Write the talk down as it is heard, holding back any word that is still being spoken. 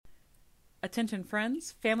Attention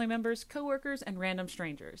friends, family members, coworkers, and random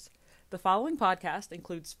strangers. The following podcast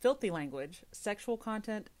includes filthy language, sexual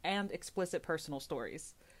content, and explicit personal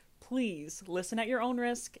stories. Please listen at your own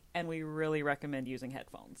risk, and we really recommend using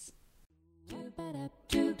headphones.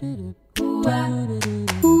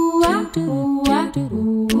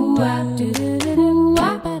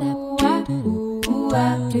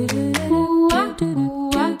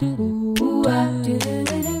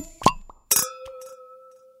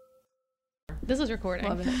 This is recording.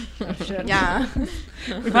 Love it. Oh, shit. Yeah.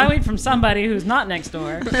 We probably wait from somebody who's not next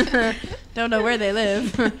door. Don't know where they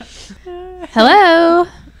live. Hello,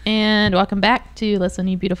 and welcome back to Listen,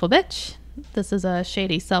 You Beautiful Bitch. This is a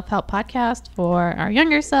shady self-help podcast for our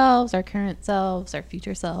younger selves, our current selves, our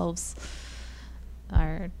future selves.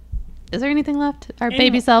 Is there anything left? Our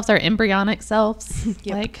baby selves, our embryonic selves.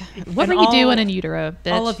 Yep. Like, what were you doing in utero,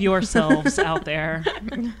 bitch? All of yourselves out there.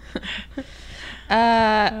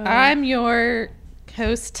 I'm your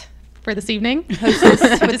host for this evening. Hostess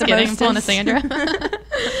I'm with just the kidding. I'm pulling a mostest.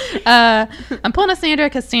 Sandra. I'm pulling a Sandra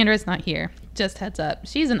because Sandra's not here. Just heads up.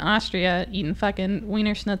 She's in Austria eating fucking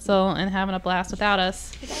Wiener Schnitzel and having a blast without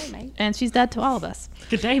us. Good day, mate. And she's dead to all of us.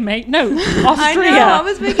 Good day, mate. No, I Austria. know. I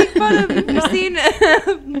was making fun of you. You've seen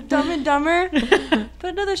Dumb and Dumber? Put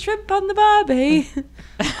another shrimp on the barbie.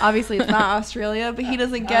 Obviously, it's not Australia, but he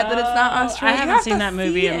doesn't get that it's not Australia. I You haven't have seen to that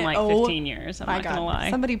movie see in it. like Oh, 15 years. I'm my not God. gonna lie.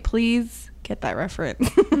 Somebody please get that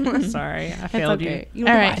reference. Sorry, I It's failed okay. you.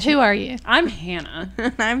 All right. Who are you? I'm Hannah.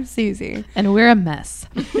 I'm Susie. And we're a mess.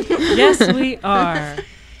 Yes, we are.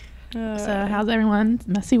 So how's everyone's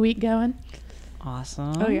messy week going?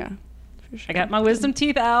 Awesome. Oh, yeah. For sure. I got my wisdom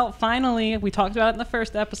teeth out finally. We talked about it in the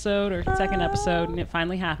first episode or second episode, and it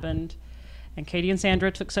finally happened. And Katie and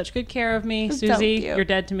Sandra took such good care of me. That's Susie, so cute. you're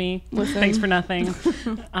dead to me. Listen. Thanks for nothing.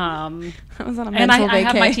 I was on a And mental I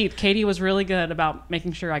have my vacay. teeth. Katie was really good about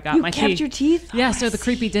making sure I got You my kept teeth. your teeth? Yeah, Oh, so I the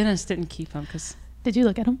creepy see. dentist didn't keep them because Did you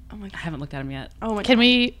look at them? Oh, my I God. haven't looked at them yet. Oh, my Can God.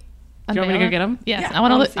 we? Do you want me to go get them? Yes, Yeah, I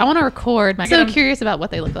want I wanna to. see. I want to record. I'm Get so 'em. curious about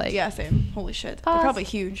what they look like. Yeah, same. Holy shit. Pause. They're probably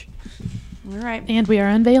huge. All right. And we are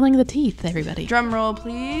unveiling the teeth, everybody. Drum roll,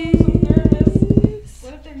 please.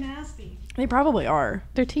 What if they're nasty? They probably are.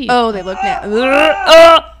 Their teeth. Oh, they look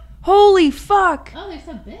Holy fuck. Oh, they're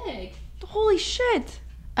so big. Holy shit.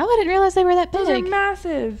 Oh, I didn't realize they were that Those are big.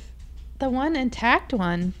 massive. The one intact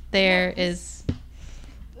one there is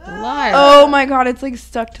large. Oh my God, it's like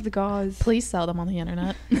stuck to the gauze. Please sell them on the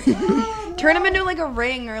internet. Turn them into like a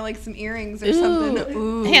ring or like some earrings or Ooh. something.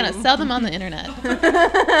 Ooh. Hannah, sell them on the internet.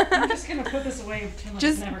 I'm just going to put this away and pretend like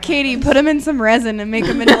Just it's never Katie, happened. put them in some resin and make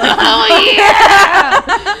them into like. Oh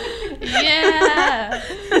yeah, yeah.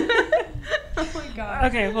 Oh my God.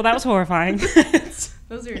 Okay, well, that was horrifying.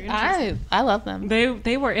 Those are interesting. I love them.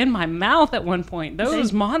 They were in my mouth at one point.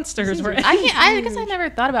 Those monsters were. I guess I never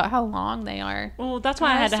thought about how long they are. Well, that's why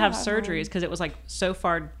I I had to still have have surgeries because it was like so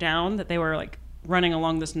far down that they were like running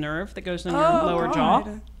along this nerve that goes in your Oh, lower God.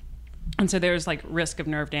 jaw, and so there's like risk of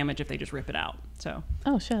nerve damage if they just rip it out. So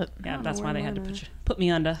Oh shit. yeah, Oh, that's why they had to Lord. put me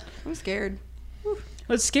under. I'm scared. Well,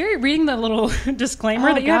 it's scary reading the little disclaimer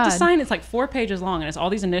Oh, that you have to God. sign. It's like 4 pages long, and it's all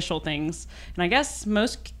these initial things. And I guess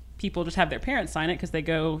most people just have their parents sign it because they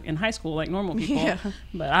go in high school like normal people. Yeah.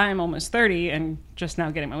 But I'm almost 30 and just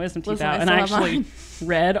now getting my wisdom teeth Listen, out. I And I still have actually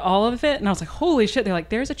read all of it, and I was like, holy shit. They're like,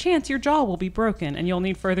 there's a chance your jaw will be broken and you'll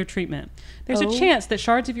need further treatment. There's a Oh. chance that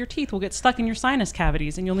shards of your teeth will get stuck in your sinus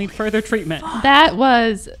cavities and you'll need further treatment. That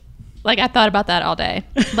was like I thought about that all day.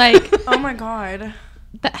 Like Oh my God.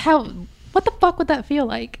 what the fuck would that feel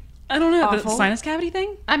like? I don't know. The Awful. sinus cavity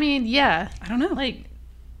thing? I mean, yeah. I don't know. Like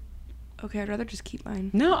Okay, I'd rather just keep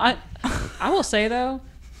mine. No, I will say though,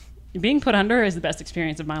 being put under is the best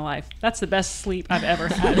experience of my life. That's the best sleep I've ever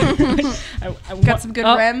had. I Got some good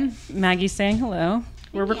REM. Maggie's saying hello.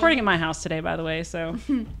 We're recording at my house today, by the way, so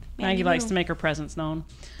Maggie likes to make her presence known.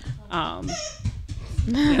 Yeah.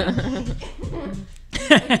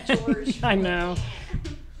 I know.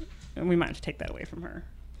 And we might have to take that away from her.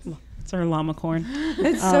 It's our llama corn.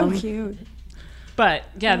 It's so cute. But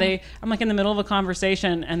yeah, I'm like in the middle of a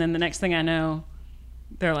conversation, and then the next thing I know,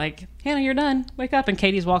 they're like, Hannah, you're done. Wake up. And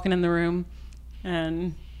Katie's walking in the room,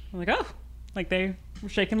 and I'm like, oh, like they were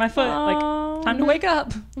shaking my foot. Like, time to wake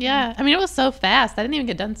up. yeah. I mean, it was so fast. I didn't even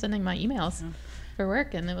get done sending my emails for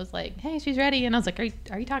work, and it was like, hey, she's ready. And I was like,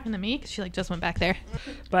 are you talking to me? Because she like just went back there.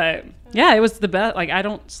 But yeah, it was the best. Like, I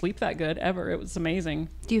don't sleep that good ever. It was amazing.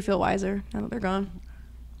 Do you feel wiser now that they're gone?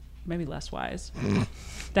 Maybe less wise.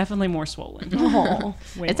 Definitely more swollen. Oh.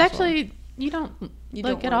 It's Way more swollen. actually you don't You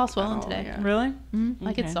look don't at all look- swollen oh, today. yeah. Really?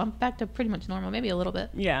 Like Okay. I'm back to pretty much normal, maybe a little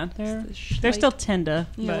bit. Yeah, they're Just they're like- still tender,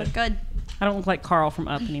 You but look good. I don't look like Carl from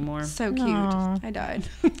Up anymore. So cute. Aw. I died.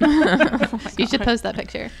 You should post that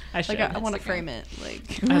picture. I should. Like I want to frame it.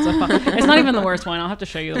 Like As a it's not even the worst one. I'll have to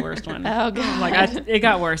show you the worst one. Oh, God. Like it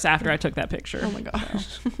got worse after I took that picture. oh my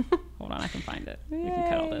gosh. Hold on, I can find it. We can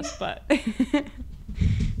cut all this, but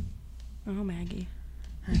Oh, Maggie.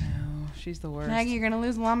 I know she's the worst. Maggie, you're gonna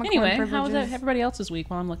lose llama corn Anyway, privileges. how was everybody else's week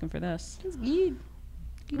while I'm looking for this? It's good.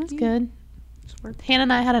 That's good. Hannah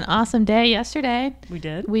and I had an awesome day yesterday. We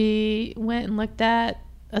did. We went and looked at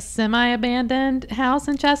a semi-abandoned house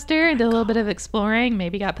in Chester and did a little bit of exploring.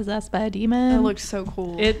 Maybe got possessed by a demon. That looks so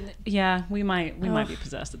cool. Yeah, we might be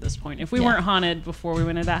possessed at this point. If we weren't haunted before we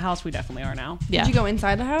went into that house, we definitely are now. Yeah. Did you go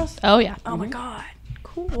inside the house? Oh, yeah. Oh my god.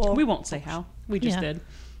 Cool. We won't say how. We just did.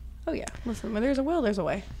 Oh yeah. Listen, when there's a will, there's a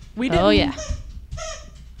way. We didn't. Oh, yeah.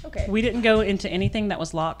 Okay. We didn't go into anything that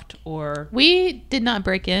was locked or We did not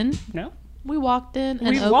break in. no. We walked in an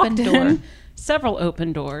We open walked door. in several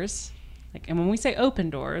open doors. And when we say open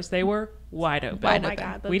doors, they were wide open. Oh my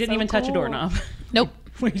god. We didn't even touch a doorknob. Nope.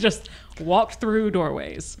 We just walked through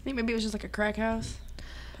doorways. I think maybe it was just like a crack house.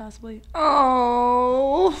 Possibly.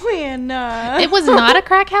 Oh, Hannah. It was not a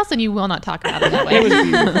crack house, and you will not talk about it that way. It was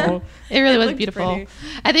beautiful. It really was looked beautiful. pretty.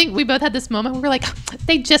 I think we both had this moment where we were like,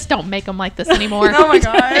 they just don't make them like this anymore. Oh my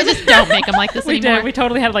God. They just don't make them like this We anymore. did. We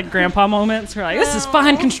totally had like grandpa moments. We're like, this is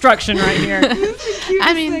fine construction right here. This is the cutest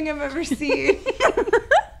I mean- thing I've ever seen.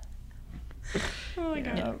 Oh my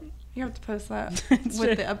god. You have to post that It's with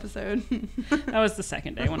true. the episode. That was the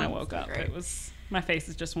second day when I woke So up. great. It was my face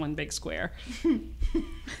is just one big square.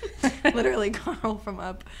 Literally Carl from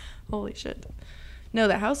Up. Holy shit. No,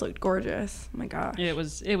 that house looked gorgeous. Oh my gosh. It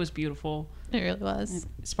was beautiful. It really was.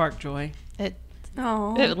 It sparked joy. It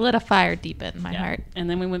Oh. lit a fire deep in my Yeah. heart. And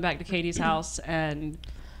then we went back to Katie's house and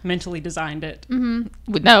mentally designed it. No,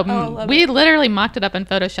 love we it. literally mocked it up in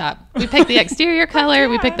Photoshop. We picked the exterior color.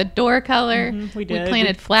 We picked the door color. We We did.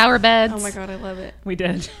 planted flower beds. Oh my god, I love it. We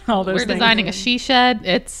did all those We're things. designing a she shed.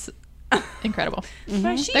 It's incredible.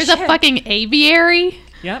 My she There's a shed. fucking aviary.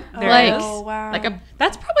 Yep. There Like- it is. Oh wow. Like a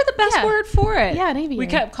That's probably the best Yeah. word for it. Yeah, an aviary. We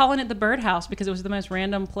kept calling it the birdhouse because it was the most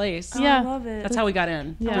random place. Oh, Yeah. I love it. That's how we got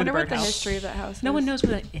in. Yeah. I through wonder the what the birdhouse. history of that house No is. one knows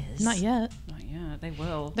what that is. Not yet. Not yet. They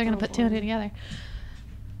will. They're gonna Oh, put two and boy. two together.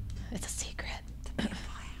 It's a secret.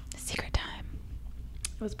 Secret time.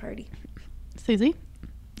 It was a party. Susie, I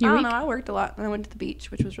your don't week? know. I worked a lot and I went to the beach,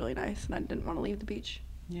 which was really nice, and I didn't want to leave the beach.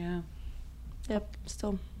 Yeah. Yep.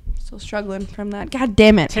 Still struggling from that. God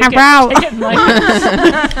damn it. Take it and like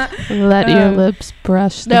Let your lips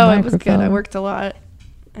brush the No, it microphone. was good. I worked a lot.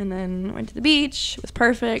 And then went to the beach. It was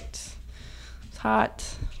perfect. It was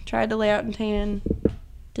hot. Tried to lay out and tan.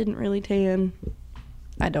 Didn't really tan.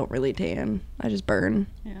 I don't really tan. I just burn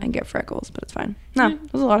Yeah. and get freckles, but it's fine. No, Yeah.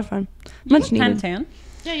 it was a lot of fun. Much kind needed. of tan.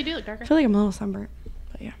 Yeah, you do look darker. I feel like I'm a little sunburnt,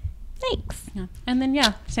 but yeah. Thanks. Yeah. And then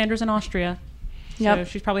Sandra's in Austria. So Yep.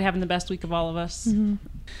 she's probably having the best week of all of us. Mm-hmm.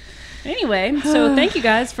 Anyway, so thank you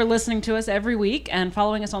guys for listening to us every week and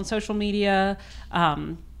following us on social media,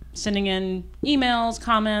 sending in emails,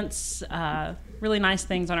 comments, really nice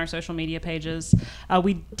things on our social media pages.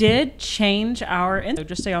 We did change our, so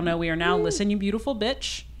just so y'all know, we are now Listen You Beautiful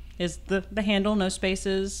Bitch is the handle, no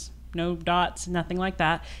spaces, no dots, nothing like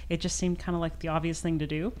that. It just seemed kind of like the obvious thing to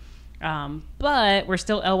do. But we're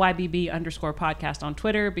still LYBB_podcast on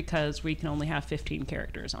Twitter because we can only have 15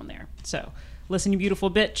 characters on there. So Listen You Beautiful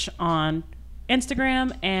Bitch on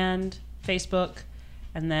Instagram and Facebook,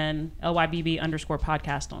 and then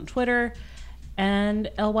LYBB_podcast on Twitter, and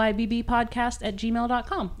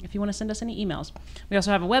LYBBpodcast@gmail.com if you want to send us any emails. We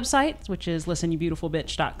also have a website, which is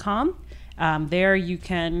listenyoubeautifulbitch.com. There you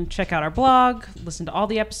can check out our blog, listen to all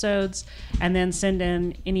the episodes, and then send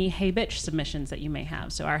in any Hey Bitch submissions that you may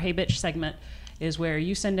have. So our Hey Bitch segment is where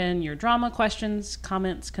you send in your drama questions,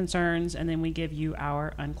 comments, concerns, and then we give you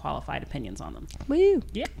our unqualified opinions on them. Woo.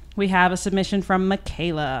 Yeah. We have a submission from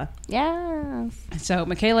Michaela. Yes. So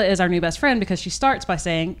Michaela is our new best friend because she starts by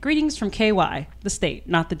saying, "Greetings from KY, the state,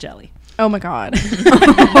 not the jelly." Oh my god.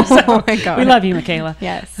 Oh my god. We love you, Michaela.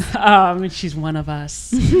 Yes. She's one of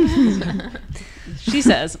us. She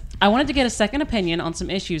says, "I wanted to get a second opinion on some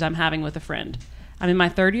issues I'm having with a friend. I'm in my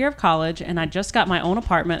third year of college, and I just got my own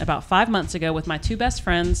apartment about 5 months ago with my two best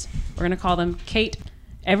friends. We're going to call them Kate.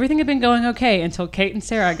 Everything had been going okay until Kate and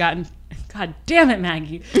Sarah got in... God damn it,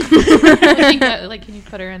 Maggie. Can you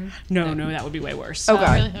put her in? No, that would be way worse. Oh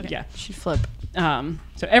god. Really? Okay. Yeah. She'd flip.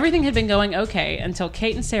 So everything had been going okay until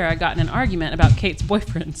Kate and Sarah got in an argument about Kate's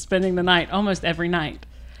boyfriend spending the night almost every night.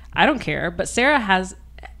 I don't care, but Sarah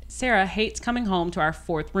hates coming home to our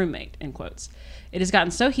fourth roommate, in quotes. It has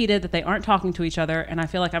gotten so heated that they aren't talking to each other, and I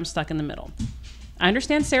feel like I'm stuck in the middle. I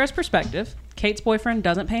understand Sarah's perspective. Kate's boyfriend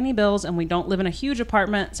doesn't pay any bills, and we don't live in a huge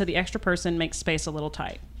apartment, so the extra person makes space a little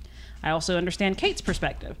tight. I also understand Kate's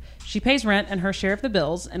perspective. She pays rent and her share of the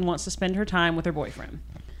bills and wants to spend her time with her boyfriend.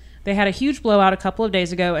 They had a huge blowout a couple of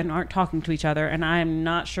days ago and aren't talking to each other, and I am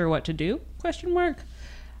not sure what to do, ?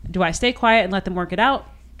 Do I stay quiet and let them work it out?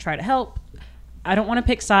 Try to help? I don't want to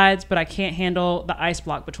pick sides, but I can't handle the ice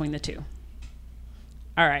block between the two.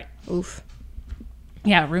 All right. Oof.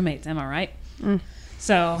 Yeah, roommates, am I right?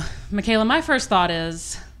 So, Michaela, my first thought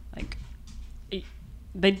is, like,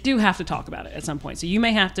 they do have to talk about it at some point. So you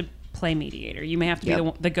may have to play mediator. You may have to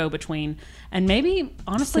be the go-between. And maybe,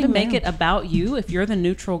 honestly, make it about you if you're the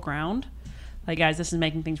neutral ground. Like, guys, this is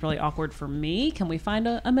making things really awkward for me. Can we find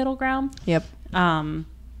a middle ground? Yep. And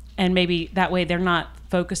maybe that way they're not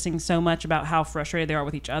focusing so much about how frustrated they are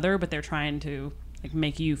with each other, but they're trying to, like,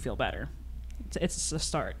 make you feel better. It's a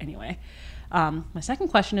start anyway. My second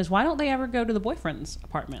question is, why don't they ever go to the boyfriend's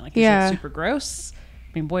apartment? Like, is it super gross?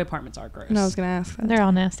 I mean, boy apartments are gross. No, I was going to ask that. They're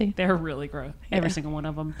all nasty. They're really gross. Yeah. Every single one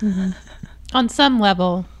of them. Mm-hmm. On some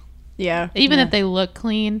level. Yeah. Even if they look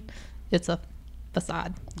clean, it's a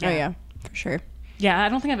facade. Yeah. Oh, yeah. For sure. Yeah, I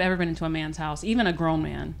don't think I've ever been into a man's house, even a grown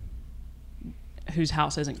man, whose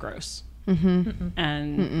house isn't gross.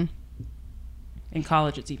 And in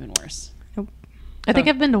college, it's even worse. Nope. I think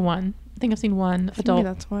I've been to one. I think I've seen one adult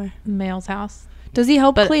that's why. male's house. Does he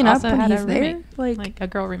help clean up when had he's a there? roommate, like a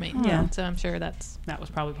girl roommate. Yeah. So I'm sure that was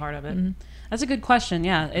probably part of it. That's a good question.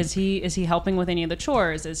 Yeah. Is he helping with any of the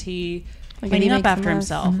chores? Is he cleaning up after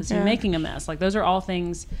himself? Is he making a mess? Like, those are all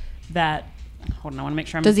things that, hold on, I want to make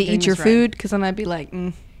sure I'm Does he doing eat your this food? Because then I'd be like,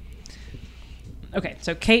 Okay.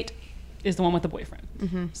 So Kate is the one with the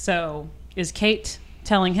boyfriend. So is Kate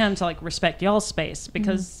telling him to, like, respect y'all's space?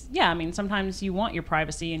 Because I mean, sometimes you want your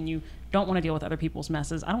privacy and you don't want to deal with other people's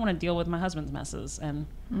messes. I don't want to deal with my husband's messes, and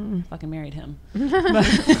fucking married him.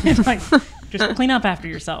 But like, just clean up after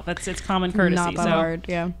yourself. It's common courtesy. Not that hard.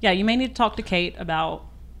 Yeah, you may need to talk to Kate about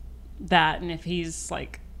that, and if he's,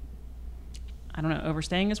 like, I don't know,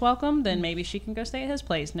 overstaying his welcome, then maybe she can go stay at his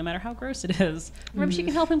place, no matter how gross it is. Or maybe she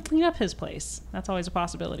can help him clean up his place. That's always a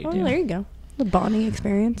possibility too. There you go. The bonding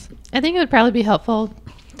experience. I think it would probably be helpful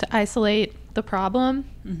to isolate the problem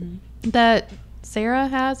that Sarah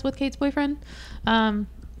has with Kate's boyfriend.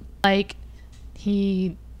 Like,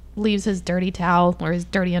 he leaves his dirty towel or his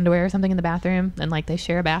dirty underwear or something in the bathroom, and, like, they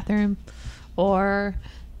share a bathroom. Or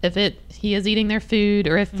if he is eating their food,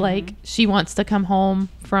 or if like she wants to come home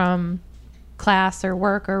from class or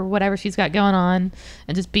work or whatever she's got going on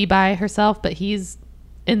and just be by herself, but he's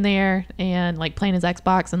in there and, like, playing his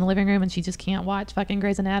Xbox in the living room, and she just can't watch fucking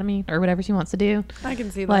Grey's Anatomy or whatever she wants to do. I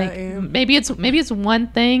can see that. Like, maybe it's one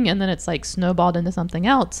thing and then it's, like, snowballed into something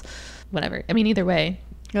else. Whatever. I mean, either way.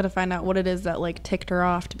 Got to find out what it is that, like, ticked her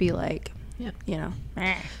off to be like, you know.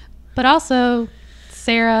 But also,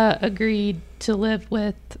 Sarah agreed to live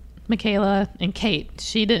with Michaela and Kate.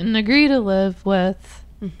 She didn't agree to live with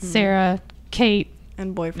Sarah, Kate,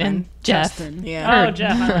 and boyfriend and Jeff. Justin. Yeah. Oh,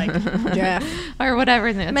 Jeff, I like Jeff. Or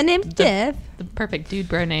whatever. My name's Jeff. The perfect dude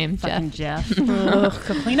bro name, fucking Jeff. Jeff.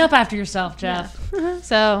 Clean up after yourself, Jeff.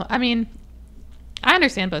 So, I mean, I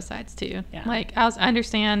understand both sides too. Yeah. Like, I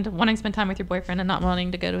understand wanting to spend time with your boyfriend and not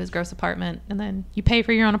wanting to go to his gross apartment, and then you pay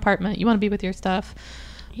for your own apartment. You want to be with your stuff.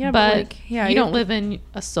 Yeah, but like, you don't live in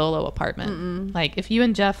a solo apartment. Like, if you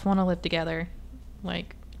and Jeff want to live together,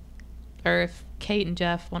 like, or if Kate and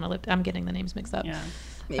Jeff want to live, I'm getting the names mixed up. Yeah.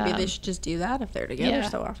 Maybe they should just do that if they're together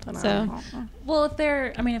so often. Well, if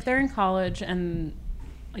they're in college and,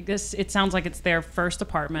 like, this, it sounds like it's their first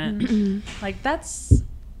apartment. Like, this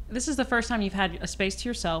is the first time you've had a space to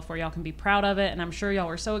yourself where y'all can be proud of it, and I'm sure y'all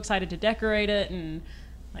were so excited to decorate it. And,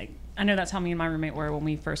 like, I know that's how me and my roommate were when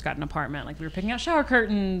we first got an apartment. Like, we were picking out shower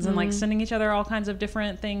curtains and, like, sending each other all kinds of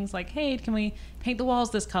different things. Like, hey, can we paint the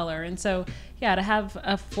walls this color? And so, yeah, to have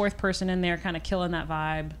a fourth person in there kind of killing that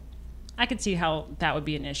vibe, I could see how that would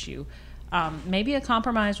be an issue. Maybe a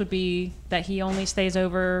compromise would be that he only stays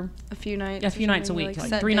over a few nights a week,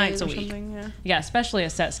 like 3 nights a week. Yeah, especially a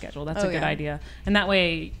set schedule. That's a good idea. And that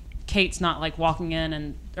way Kate's not, like,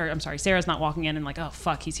 Sarah's not walking in and, like, oh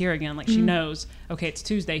fuck, he's here again. Like, she knows, okay, it's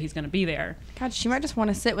Tuesday, he's gonna be there. God, she might just want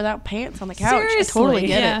to sit without pants on the couch. Seriously. I totally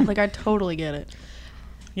get it. Like, I totally get it.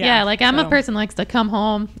 Yeah, like, I'm a person that likes to come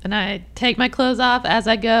home and I take my clothes off as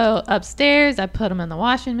I go upstairs. I put them in the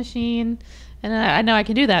washing machine, and I know I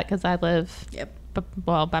can do that because I live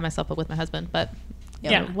by myself, but with my husband. But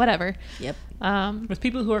whatever. With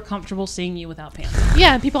people who are comfortable seeing you without pants.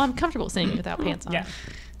 Yeah, people I'm comfortable seeing you without pants on. Yeah.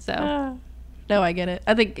 So no, I get it.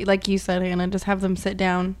 I think, like you said, Hannah, just have them sit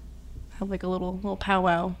down, have, like, a little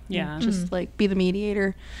powwow. Yeah. Just like be the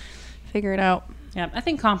mediator, figure it out. Yeah, I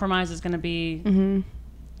think compromise is going to be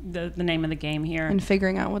the name of the game here. And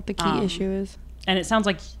figuring out what the key issue is. And it sounds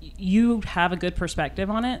like you have a good perspective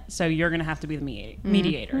on it, so you're going to have to be the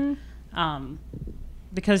mediator.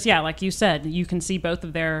 Because, yeah, like you said, you can see both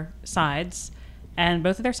of their sides, and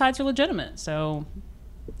both of their sides are legitimate. So,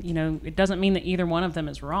 you know, it doesn't mean that either one of them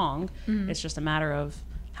is wrong. It's just a matter of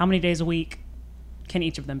how many days a week can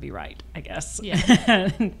each of them be right, I guess. Yeah.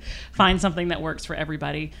 And find something that works for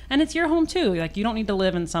everybody. And it's your home, too. Like, you don't need to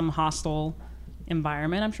live in some hostile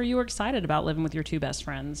environment. I'm sure you were excited about living with your two best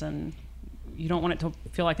friends, and you don't want it to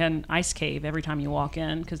feel like an ice cave every time you walk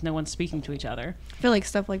in because no one's speaking to each other. I feel like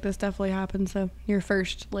stuff like this definitely happens. So your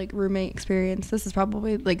first like roommate experience, this is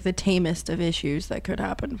probably like the tamest of issues that could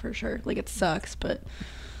happen for sure. Like it sucks, but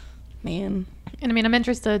man. And I mean, I'm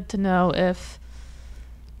interested to know if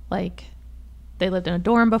like they lived in a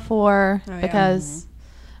dorm before, because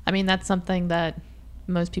I mean, that's something that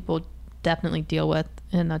most people definitely deal with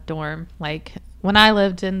in a dorm. Like when I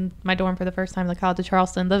lived in my dorm for the first time in the College of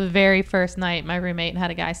Charleston, the very first night my roommate had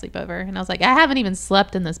a guy sleep over, and I was like, I haven't even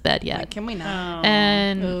slept in this bed yet. Like, can we not?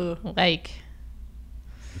 And like,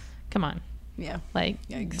 come on. Yeah. Like,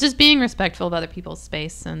 yikes. Just being respectful of other people's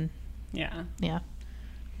space. And yeah.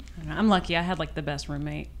 I'm lucky. I had like the best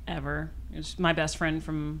roommate ever. It was my best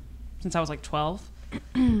friend since I was like 12.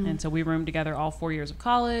 And so we roomed together all 4 years of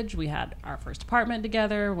college. We had our first apartment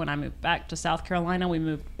together. When I moved back to South Carolina, we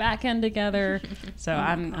moved back in together. So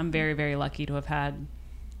I'm very, very lucky to have had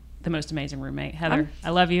the most amazing roommate. Heather,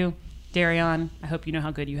 I love you. Darion, I hope you know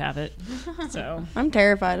how good you have it. So I'm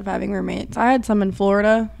terrified of having roommates. I had some in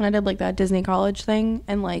Florida when I did like that Disney college thing,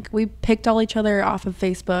 and like we picked all each other off of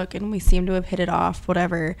Facebook and we seemed to have hit it off,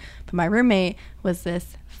 whatever. But my roommate was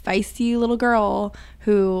this feisty little girl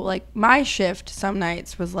who, like, my shift some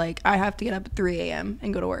nights was like I have to get up at 3 a.m.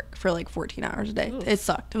 and go to work for like 14 hours a day. Oof. It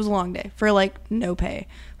sucked. It was a long day for like no pay.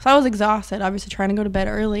 So I was exhausted, obviously trying to go to bed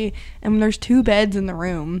early, and there's 2 beds in the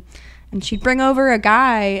room. And she'd bring over a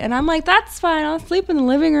guy, and I'm like, that's fine. I'll sleep in the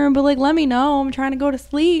living room, but, like, let me know. I'm trying to go to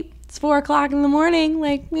sleep. It's 4 o'clock in the morning,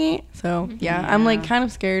 like, me. So, yeah, I'm, like, kind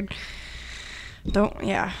of scared.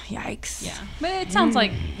 Yikes. Yeah. But it sounds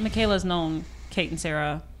like Michaela's known Kate and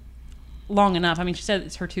Sarah long enough. I mean, she said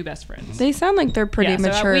it's her 2 best friends. They sound like they're pretty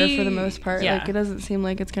mature for the most part. Yeah. Like, it doesn't seem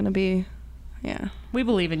like it's going to be, We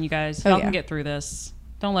believe in you guys. Y'all can get through this.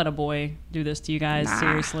 Don't let a boy do this to you guys,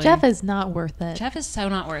 seriously. Jeff is not worth it. Jeff is so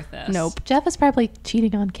not worth this. Nope. Jeff is probably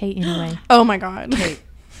cheating on Kate anyway. Oh, my God. Kate,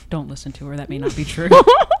 don't listen to her. That may not be true.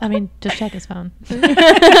 I mean, just check his phone.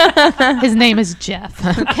 His name is Jeff,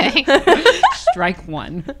 okay? Strike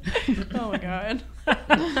 1. Oh, my God.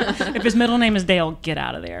 If his middle name is Dale, get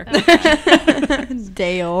out of there.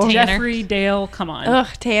 Dale. Jeffrey, Dale, come on. Ugh,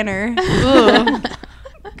 Tanner. Ugh.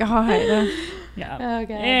 God. Yeah.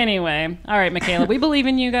 Okay. Anyway, all right, Michaela, we believe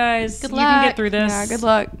in you guys. Good You luck. can get through this. Yeah, good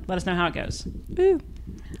luck. Let us know how it goes. Ooh.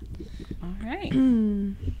 All right.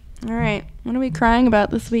 All right. What are we crying about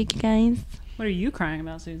this week, guys? What are you crying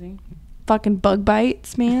about, Susie? Fucking bug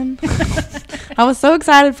bites, man. I was so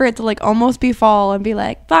excited for it to like almost be fall and be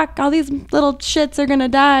like, fuck, all these little shits are gonna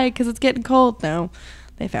die because it's getting cold. No,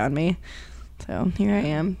 they found me. So here I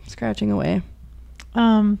am, scratching away.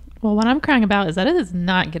 Well, what I'm crying about is that it is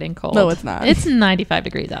not getting cold. No, it's not. It's 95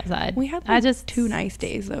 degrees outside. We had like 2 nice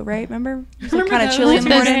days though, right? Remember? It was kind of those? chilly in the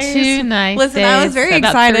Those morning. 2 nice Listen, days. I was very about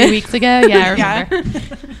excited. 3 weeks ago. Yeah, I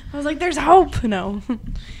remember. I was like, there's hope. No.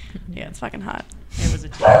 Yeah, it's fucking hot. It was a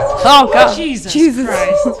tease. Oh, God. Jesus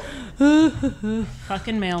Christ.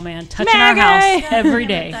 Fucking mailman touching our house every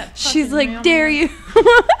day. She's like, dare you.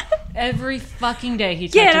 Every fucking day he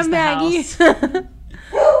Get touches him, the Maggie. house.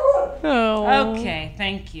 Oh. Okay,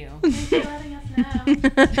 thank you. Thanks for letting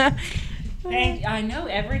us know. I know,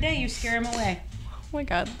 every day you scare him away. Oh my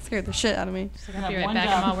God, that scared the shit out of me. I'll be right one back.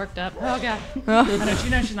 job. I'm all worked up. Oh, God. I know, you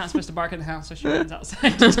know she's not supposed to bark in the house, so she runs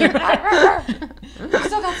outside. To do it.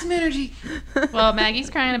 Still got some energy. Well, Maggie's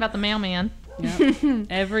crying about the mailman. Yep.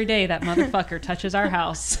 Every day that motherfucker touches our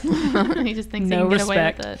house. He just thinks No he can get away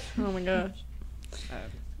respect. with it. Oh my gosh.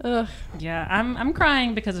 Ugh. Yeah, I'm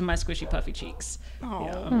crying because of my squishy puffy cheeks.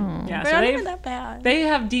 Oh. Yeah, They're so not even that bad. they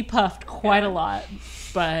have depuffed quite a lot,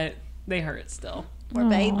 but they hurt still. We're A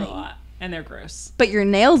baby. lot. And they're gross. But your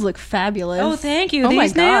nails look fabulous. Oh, thank you. Oh my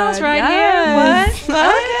These nails God, right yes. here. What?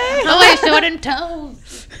 Okay. Oh, wait, shortened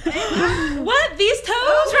toes. What? These toes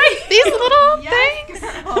right These little things.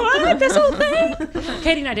 What? This whole thing?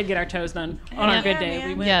 Katie and I did get our toes done on our good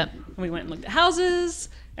day. We went and looked at houses,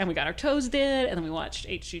 and we got our toes did, and then we watched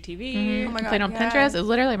HGTV. Oh my God, Played on yes. Pinterest. It was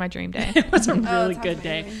literally my dream day. It was a really sounds good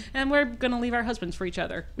day. amazing. And we're going to leave our husbands for each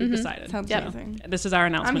other. We've decided. Sounds Yep. amazing. This is our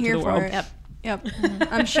announcement I'm here to the for world. it. Yep. Yep.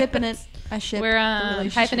 I'm shipping it. I ship. We're the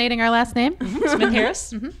relationship. hyphenating our last name. Smith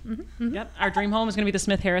Harris. Yep. Our dream home is going to be the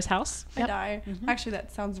Smith Harris house. I die. Actually,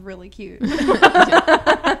 that sounds really cute.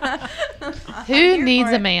 Who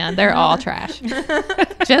needs a man? They're all trash.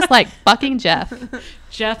 Just like fucking Jeff.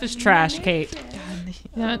 Jeff is trash, Kate.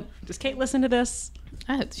 Yeah. Does Kate listen to this?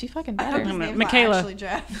 She fucking I hope better. his name's not Michaela. actually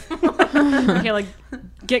Jeff. Okay, like,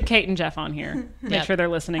 get Kate and Jeff on here. Make Yep. sure they're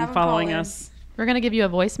listening, Have 'em following call in. us. We're gonna give you a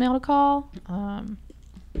voicemail to call.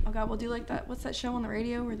 Oh god, we'll do like that. What's that show on the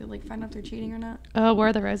radio where they like find out if they're cheating or not? War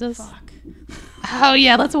of the Roses. Fuck. Oh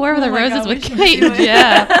yeah, let's War of the Oh my Roses God, we with should Kate do and it.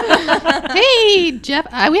 Jeff. Hey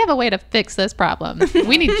Jeff, we have a way to fix this problem.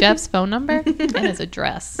 We need Jeff's phone number and his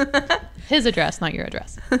address. His address, not your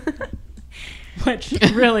address. Which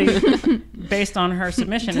really, based on her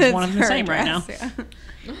submission, is one of the Her same right now. address,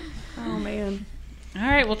 yeah. Oh man. All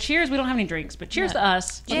right, well, cheers. We don't have any drinks, but cheers to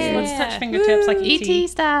us. Yeah. Let's touch fingertips like ET E.T.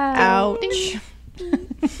 style. Ouch. Ding.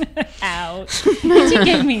 Ouch. E.T.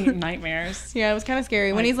 gave me nightmares. Yeah, it was kind of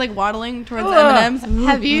scary when he's like waddling towards the Ugh. M&Ms.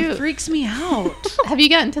 Have It you freaks me out. have you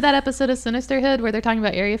gotten to that episode of Sinisterhood where they're talking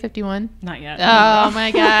about Area 51? Not yet. Oh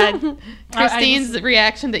my god. I Christine's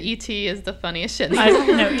reaction to ET is the funniest shit.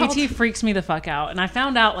 No, E.T. freaks me the fuck out. And I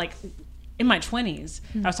found out, like, in my 20s,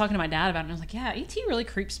 I was talking to my dad about it, and I was like, yeah, E.T. really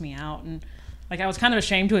creeps me out. And, like, I was kind of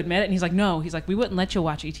ashamed to admit it. And he's like, no. He's like, we wouldn't let you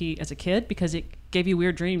watch E.T. as a kid because it gave you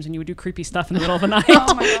weird dreams and you would do creepy stuff in the middle of the night.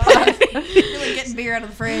 Oh my god. You're like getting beer out of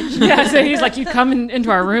the fridge. Yeah, so he's like, you'd come into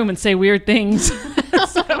our room and say weird things.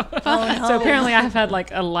 So apparently I have had,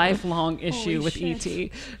 like, a lifelong issue Holy with shit.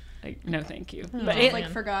 E.T. Like, no, thank you. But But you like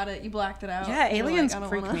forgot it. You blacked it out. yeah, You're aliens like, I don't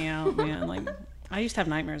freak wanna- me out, man. Like, I used to have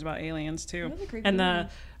nightmares about aliens too. Really creepy. And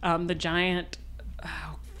the giant,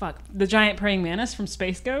 the giant praying mantis from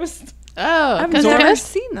Space Ghost. Oh, I've Coast to never Coast?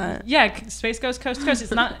 seen that. Yeah, Space Ghost Coast to Coast.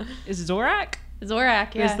 It's not. Is Zorak?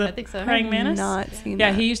 Zorak, yeah, Is the I think so. praying mantis? Not seen Yeah,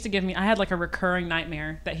 that. he used to give me. I had like a recurring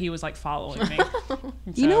nightmare that he was like following me.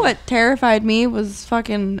 And You know so- what terrified me was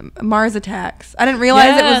fucking Mars Attacks. I didn't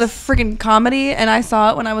realize it was a Yes. freaking comedy, and I saw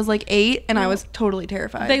it when I was like 8, and I was totally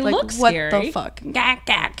terrified. They like, look what scary. the fuck? Gak,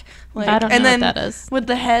 gak. Like, I don't know and then what that is. with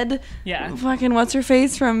the head, Yeah. fucking what's her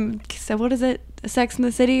face from? So what is it? Sex in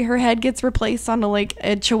the City. Her head gets replaced onto like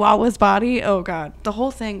a Chihuahua's body. Oh god, the whole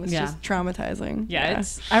thing was Yeah. just traumatizing. Yeah,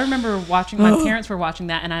 it's. I remember watching. My parents were watching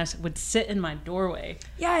that, and I would sit in my doorway.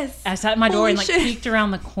 yes. I sat in my door Holy and like shit. peeked around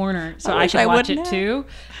the corner so I I wish could I watch it wouldn't have. too,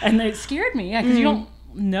 and it scared me. Yeah, because you don't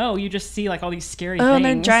know. You just see like all these scary Oh, and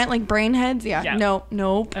things. they're giant like brain heads. Yeah. Yeah. No.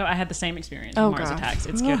 Nope. Oh, I had the same experience Oh, with Mars God. Attacks.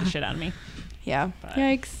 It scared the shit out of me. Yeah. But-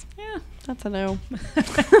 Yikes. Yeah. That's a no.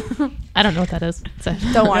 I don't know what that is. So.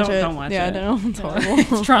 Don't watch it. Don't watch yeah, it. no, it's horrible. It's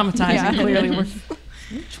traumatizing. Yeah. Clearly, we're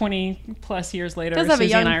 20 plus years later. It does have a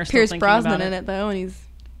Susie and I young are still Pierce thinking Brosnan about in it though, and he's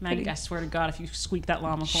Maggie, pretty- I swear to God, if you squeak that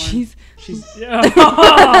llama horn, she's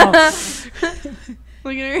oh.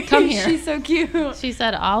 look at her. Come here. She's so cute. She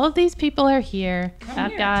said, all of these people are here. I've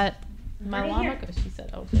here. got my Bring it llama. here. She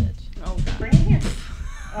said, oh, bitch. Oh god. Bring it here.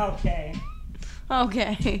 Okay.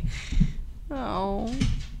 Okay. Oh.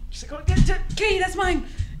 She's like, oh, Katie, that's mine.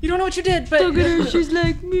 You don't know what you did, but Look at her. She's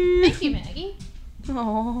like me. Thank you, Maggie.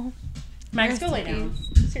 Oh. Max, go Rest lay in down.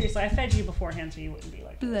 Seriously, I fed you beforehand so you wouldn't be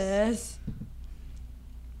like this. Bless.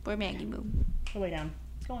 Poor Maggie Boo. Go lay down.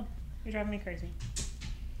 Go on. You're driving me crazy.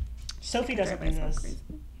 Sophie doesn't do this.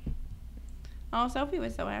 Oh, Sophie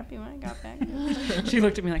was so happy when I got back. She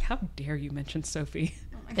looked at me like, how dare you mention Sophie?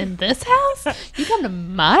 In this house? You come to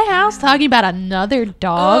my house talking about another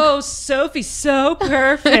dog? Oh, Sophie's so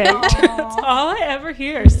perfect. That's all I ever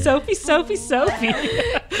hear. Sophie, Sophie, Sophie.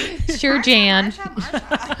 Sure, Jan.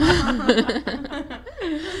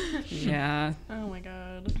 Yeah. Oh my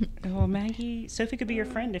god. Oh, Maggie, Sophie could be your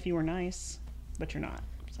friend if you were nice, but you're not.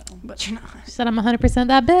 So But you're not. She said I'm 100%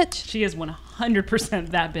 that bitch. she is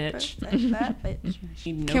 100% that bitch. That bitch.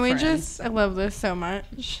 She no Can we friends. just? I love this so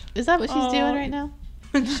much. Is that what she's doing right now?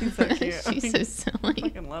 She's so cute. She's so silly. I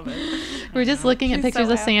fucking love it. We're just looking at She's pictures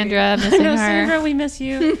so of happy. Sandra I missing know, her. Sandra, we miss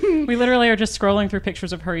you. We literally are just scrolling through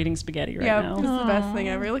pictures of her eating spaghetti right Yeah, now. this is the best thing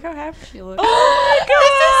ever. Look how happy she looks. Oh my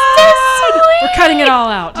god! We're cutting it all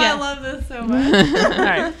out. I love this so much. All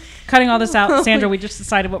right. Cutting all this out. Sandra, we just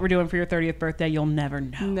decided what we're doing for your 30th birthday. You'll never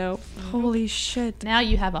know. Nope. Holy shit. Now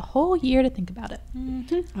you have a whole year to think about it.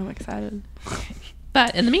 I'm excited.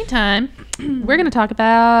 But in the meantime, we're going to talk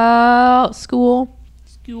about school,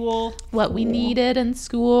 School. what we needed in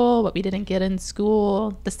school, what we didn't get in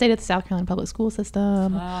school, the state of the South Carolina public school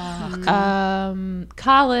system,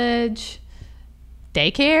 college,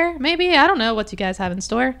 daycare, maybe. I don't know what you guys have in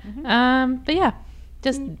store. But yeah,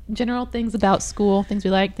 just general things about school, things we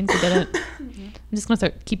liked, things we didn't. I'm just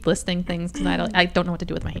gonna keep listing things because I don't know what to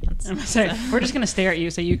do with my hands. So we're just gonna stare at you,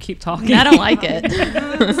 so you keep talking. I don't like it.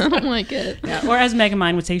 I don't like it. Yeah. Or as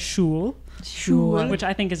Megamind would say, Shul, Shul. which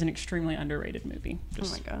I think is an extremely underrated movie. Oh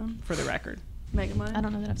Just my god. for the record. Megamind. I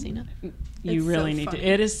don't know that I've seen it. You It's really so need funny. to.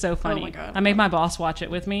 It is so funny. Oh my God. I made my boss watch it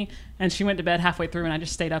with me, and she went to bed halfway through, and I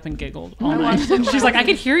just stayed up and giggled all I night. watched it when She's I like, was I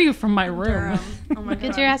could hear you from my room. Durham. Oh my god.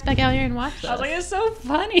 Get your ass back out here and watch this. I was like, it's so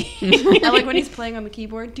funny. I like when he's playing on the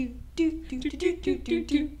keyboard. Do, do, do, do, do, do, do,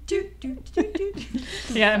 do, do, do, do.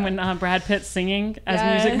 Yeah, and when Brad Pitt's singing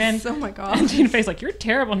as Music Man, Oh my and god. Tina Fey's like, you're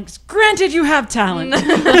terrible. And he goes, granted, you have talent.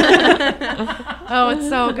 Oh, it's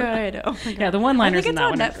so good. Oh my god. Yeah, the I one-liners think in it's that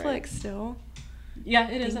on one are great. Netflix still. Yeah,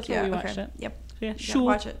 it is. That's where we watched okay. it. Yep. Yeah, You gotta Shul.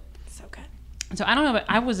 watch it. So good. So I don't know, but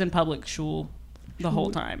I was in public shul the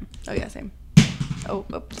whole time. Oh yeah, same. Oh,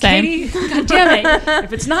 oops. Same. Katie, God damn it!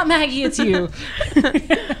 If it's not Maggie, it's you.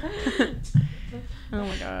 Oh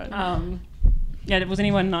my god. Yeah, was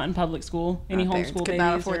anyone not in public school? Any My parents homeschool could babies?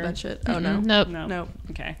 not afford or- that shit. Oh no. Nope. No. Nope.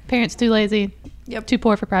 Okay. Parents too lazy. Yep. Too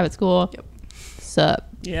poor for private school. Yep. Sup.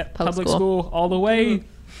 Yep. Public Public school. school all the way.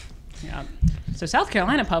 Yeah. So South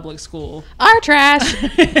Carolina public school, Our trash.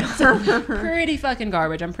 pretty fucking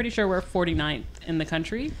garbage. I'm pretty sure we're 49th in the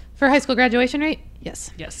country. For high school graduation rate? Yes.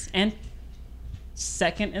 Yes, and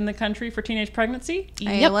second in the country for teenage pregnancy.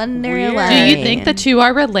 I Yep. wonder Weird. why. Do you think the two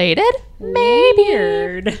are related? Maybe.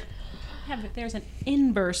 Weird. Yeah, but there's an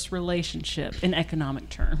inverse relationship in economic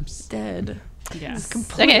terms. dead? Yeah. It's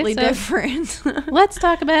completely so- different. Let's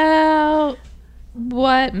talk about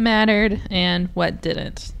what mattered and what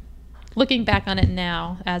didn't. Looking back on it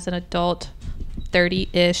now as an adult,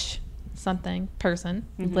 30-ish something person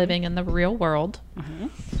living in the real world,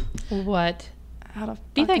 what Out of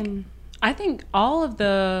do you think? fucking- I think all of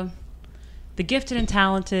the gifted and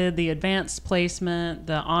talented, the advanced placement,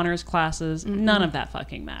 the honors classes, none of that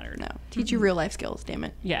fucking mattered. No. Teach you real life skills. Damn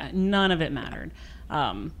it. Yeah, none of it mattered.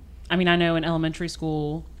 I mean, I know in elementary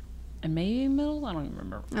school and maybe middle, I don't even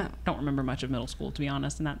remember. Oh. Don't remember much of middle school, to be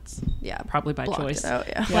honest, and that's Yeah. probably by Blocked choice. it out,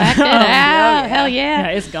 yeah. Blacked it out. yeah. Hell yeah. Yeah,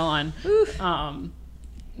 it's gone.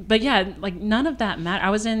 But yeah, like none of that mattered. I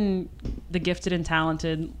was in the gifted and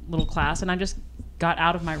talented little class, and I just got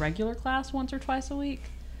out of my regular class once or twice a week.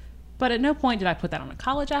 But at no point did I put that on a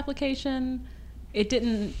college application. It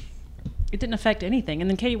didn't affect anything. And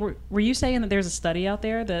then Katie, were you saying that there's a study out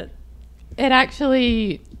there that It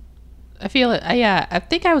actually, I feel it. Yeah, I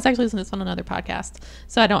think I was actually listening to this on another podcast,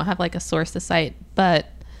 so I don't have like a source to cite. But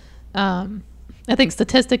I think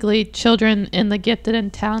statistically, children in the gifted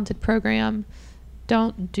and talented program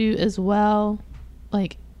don't do as well,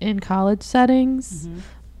 like in college settings,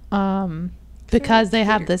 because they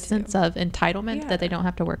have this sense of entitlement that they don't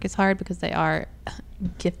have to work as hard because they are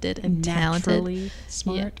gifted and talented. naturally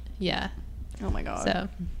smart? Yeah. Oh my god. So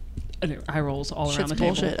Eye rolls all around Shit's the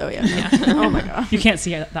bullshit. table. Oh yeah. Oh my god. You can't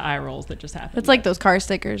see the eye rolls that just happened. It's like those car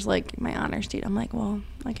stickers, like my honor student. I'm like, well,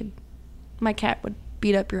 my cat would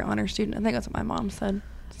beat up your honor student. I think that's what my mom said.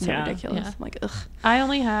 It's so Yeah. ridiculous. Yeah. I'm like, ugh.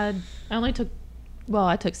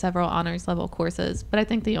 I took several honors level courses, but I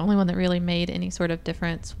think the only one that really made any sort of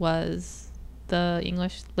difference was the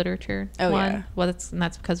English literature Oh, one. yeah. Well, that's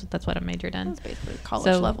because that's what I majored in. That's basically college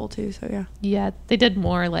So- level too. So yeah. Yeah, they did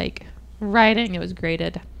more like writing. It was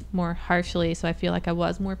graded more harshly, so I feel like I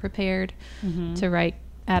was more prepared to write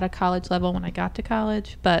at a college level when I got to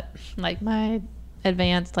college. But like my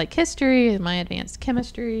advanced like history and my advanced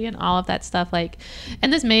chemistry and all of that stuff, like,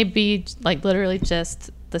 and this may be like literally just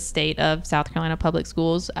the state of South Carolina public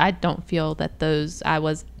schools. I don't feel that I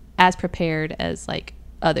was as prepared as like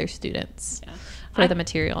other students for the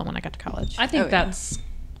material when I got to college. I think Oh, yeah. that's.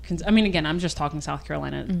 I mean, again, I'm just talking South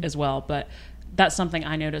Carolina as well, but that's something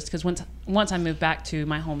I noticed because once I moved back to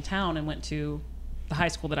my hometown and went to the high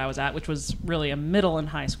school that I was at, which was really a middle and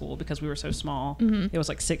high school because we were so small. It was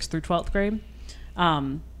like 6th through 12th grade.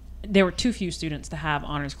 There were too few students to have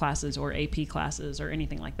honors classes or AP classes or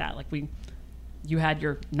anything like that. Like you had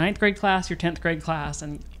your 9th grade class, your 10th grade class,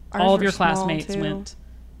 and Ours all of were your small, classmates too.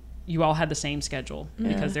 you all had the same schedule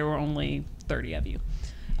because there were only 30 of you.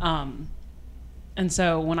 And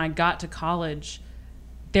so when I got to college,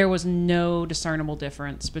 there was no discernible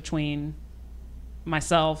difference between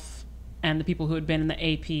myself and the people who had been in the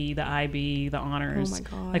AP, the IB, the honors. Oh my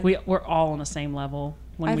God. Like we're all on the same level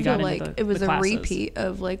when I we feel got like into it was the a classes. repeat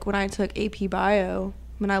of like when I took AP Bio.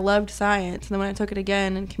 When I loved science, and then when I took it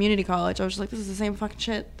again in community college, I was just like, "This is the same fucking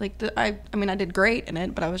shit." Like, I mean, I did great in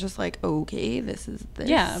it, but I was just like, "Okay, this is this."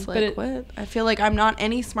 Yeah, like, but what? I feel like I'm not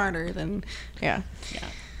any smarter than, yeah.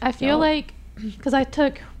 I feel So- like because I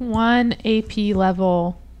took one AP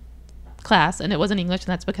level class and it wasn't English, and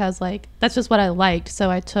that's because like that's just what I liked.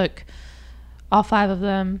 So I took all 5 of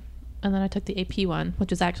them, and then I took the AP one,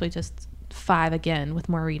 which is actually just 5 again with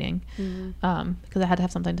more reading, because I had to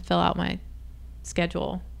have something to fill out my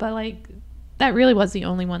schedule. But like that really was the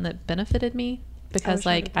only one that benefited me, because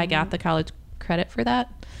like I got the college credit for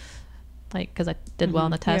that, like because I did well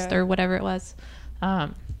on the test or whatever it was.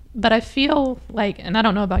 But I feel like, and I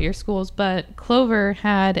don't know about your schools, but Clover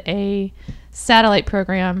had a satellite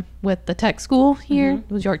program with the tech school here.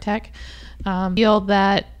 It was York Tech. I feel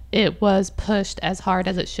that it was pushed as hard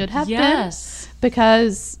as it should have been,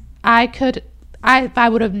 because if I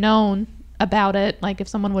would have known about it, like if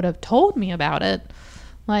someone would have told me about it,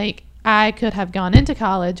 like I could have gone into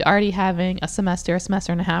college already having a semester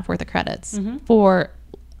and a half worth of credits for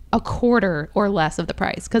a quarter or less of the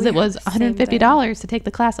price, because it was $150 to take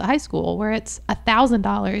the class at high school, where it's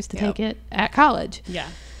 $1,000 to take it at college. Yeah.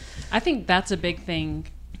 I think that's a big thing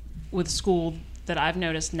with school that I've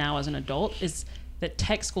noticed now as an adult, is that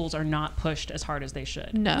tech schools are not pushed as hard as they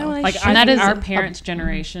should. No. Like I think our parents'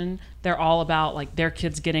 generation, they're all about like their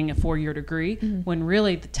kids getting a 4-year degree, when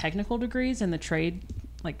really the technical degrees and the trade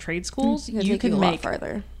schools, you can make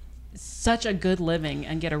farther. Such a good living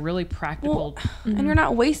and get a really practical and you're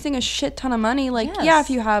not wasting a shit ton of money. Like if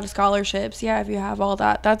you have scholarships, if you have all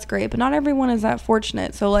that, that's great, but not everyone is that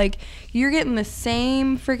fortunate. So like you're getting the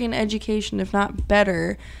same freaking education, if not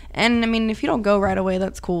better. And I mean, if you don't go right away,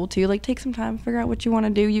 that's cool too. Like take some time, figure out what you want to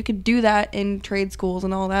do. You could do that in trade schools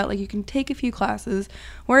and all that. Like you can take a few classes,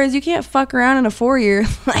 whereas you can't fuck around in a 4-year.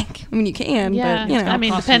 Like, I mean, you can, but you know, I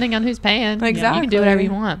mean, depending on who's paying, exactly, you can do whatever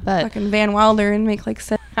you want. But fucking Van Wilder and make like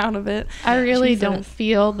 7 out of it. I really don't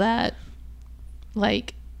feel that,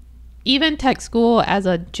 like, even tech school as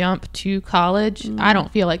a jump to college, I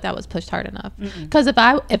don't feel like that was pushed hard enough. Because if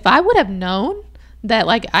I would have known that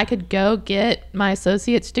like I could go get my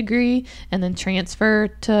associate's degree and then transfer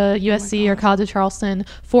to USC or College of Charleston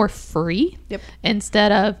for free,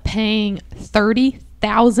 instead of paying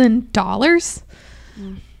 $30,000,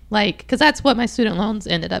 like, because that's what my student loans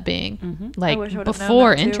ended up being, like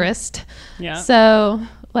before interest. So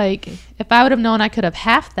like if I would have known I could have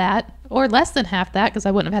half that or less than half that, because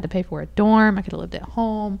I wouldn't have had to pay for a dorm, I could have lived at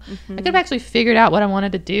home, I could have actually figured out what I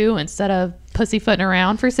wanted to do instead of pussyfooting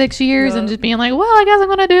around for 6 years and just being like, well, I guess I'm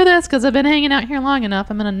going to do this because I've been hanging out here long enough,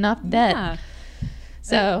 I'm in enough debt.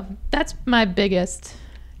 So that's my biggest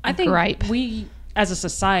gripe. We as a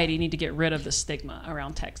society need to get rid of the stigma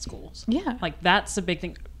around tech schools. Like that's a big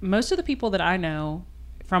thing. Most of the people that I know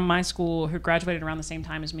from my school who graduated around the same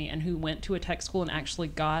time as me and who went to a tech school and actually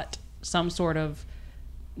got some sort of,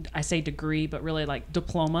 I say degree, but really like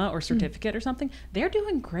diploma or certificate or something, they're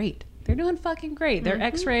doing great. They're doing fucking great. They're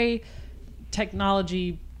X-ray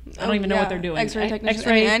technology. I don't even know what they're doing. X-ray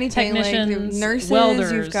technicians, like nurses,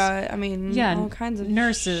 welders. You've got, I mean, all kinds of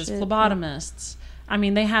nurses, phlebotomists. I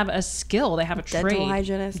mean, they have a skill. They have a trade.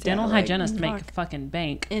 Dental hygienists make fucking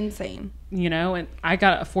bank. Insane. You know, and I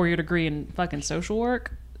got a 4-year degree in fucking social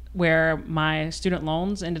work, where my student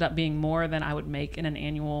loans ended up being more than I would make in an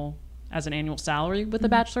annual salary with a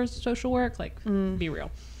bachelor's in social work. Like, be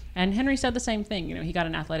real. And Henry said the same thing. You know, he got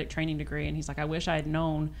an athletic training degree, and he's like, I wish I had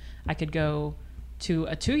known I could go to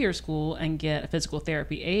a 2-year school and get a physical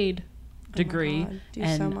therapy aid degree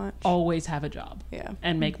and always have a job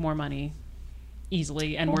and make more money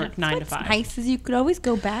easily and work 9 to 5. Nice is you could always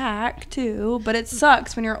go back too, but it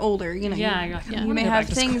sucks when you're older. You know, you may have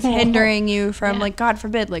things hindering you from like, God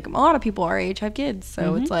forbid, like a lot of people our age have kids,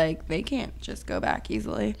 so it's like they can't just go back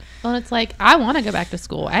easily. Well, it's like I want to go back to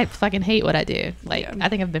school. I fucking hate what I do. Like I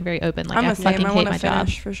think I've been very open. Like I fucking hate my job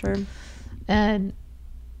for sure. And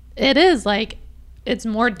it is like it's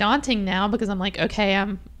more daunting now because I'm like, okay,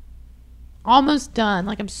 I'm almost done.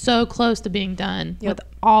 Like I'm so close to being done with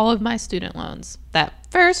all of my student loans. That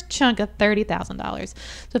first chunk of $30,000. So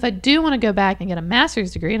if I do want to go back and get a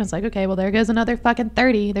master's degree, and it's like, okay, well there goes another fucking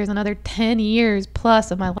 30. There's another 10 years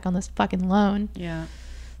plus of my luck on this fucking loan.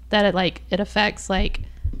 That it affects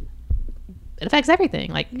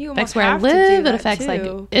everything. Like it affects where I live. It affects like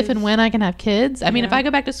if and when I can have kids. I mean, if I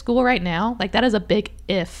go back to school right now, like that is a big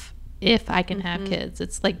if I can have kids.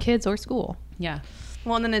 It's like kids or school.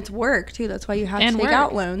 Well, and then it's work too. That's why you have to take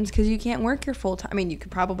out loans, because you can't work your full time. I mean, you could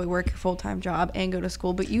probably work your full time job and go to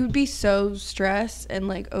school, but you would be so stressed and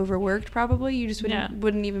like overworked. Probably you just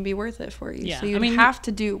wouldn't even be worth it for you. So you have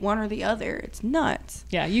to do one or the other. It's nuts.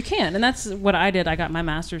 Yeah, you can, and that's what I did. I got my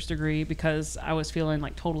master's degree because I was feeling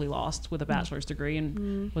like totally lost with a bachelor's degree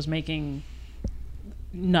and was making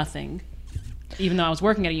nothing, even though I was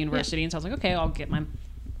working at a university. And so I was like, okay, I'll get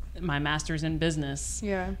my master's in business.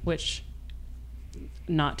 Which,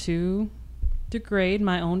 not to degrade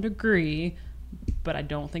my own degree, but I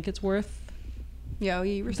don't think it's worth Yeah,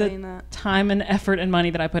 you were saying that. Time and effort and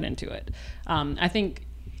money that I put into it. I think,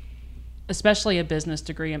 especially a business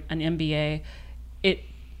degree, an MBA, it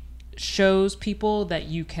shows people that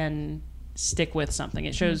you can stick with something.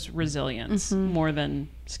 It shows resilience more than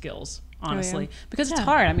skills, honestly, because it's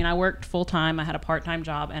hard. I mean, I worked full time. I had a part-time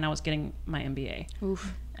job, and I was getting my MBA.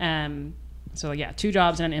 Oof. So yeah, 2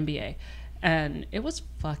 jobs and an MBA, and it was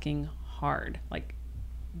fucking hard. Like,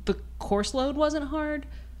 the course load wasn't hard,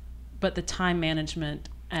 but the time management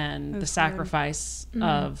and the sacrifice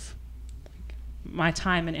of like, my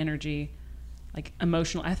time and energy, like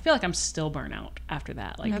emotional. I feel like I'm still burnt out after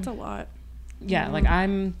that. Like, that's a lot. Yeah, like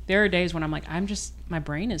there are days when I'm like, my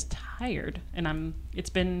brain is tired, and it's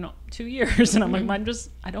been 2 years, and I'm like,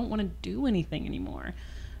 I don't want to do anything anymore.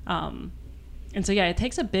 And so, yeah, it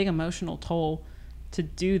takes a big emotional toll to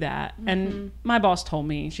do that. And my boss told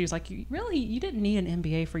me, she was like, you didn't need an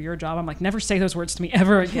MBA for your job. I'm like, never say those words to me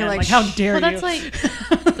ever again. Like, how dare you? That's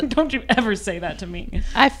like, don't you ever say that to me.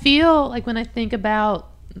 I feel like when I think about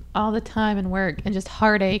all the time and work and just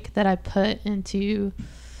heartache that I put into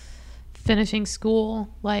finishing school,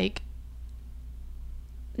 like,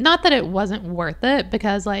 not that it wasn't worth it,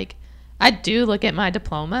 because like I do look at my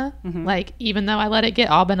diploma, like, even though I let it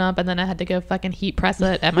get all bent up and then I had to go fucking heat press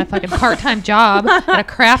it at my fucking part-time job at a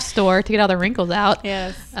craft store to get all the wrinkles out.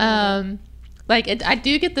 Yes. Like, I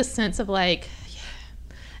do get the sense of like,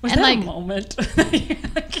 Was and there like, a moment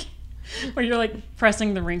where you're like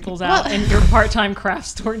pressing the wrinkles out in your part-time craft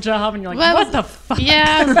store job, and you're like, what the fuck?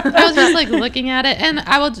 Yeah, I was just like looking at it, and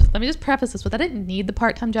let me just preface this with, I didn't need the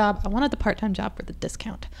part-time job. I wanted the part-time job for the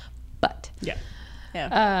discount, but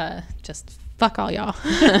just fuck all y'all.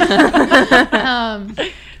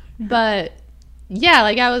 But yeah,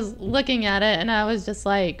 like, I was looking at it and I was just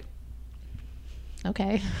like,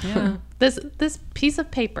 okay, this piece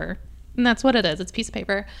of paper, and that's what it is, it's a piece of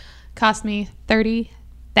paper, cost me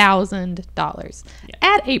 $30,000.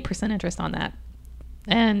 Add 8% interest on that,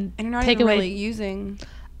 and you're not take even away really using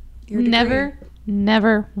your degree.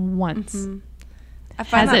 Never once I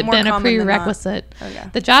find has that it more been a common than not. prerequisite. Oh, yeah.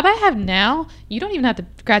 The job I have now, you don't even have to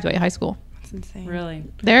graduate high school. That's insane. Really?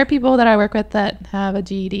 There are people that I work with that have a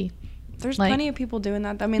GED. There's like, plenty of people doing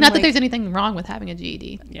that. I mean, not like, that there's anything wrong with having a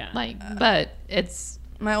GED. Yeah. Like, but it's,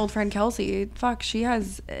 my old friend Kelsey, she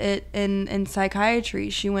has it in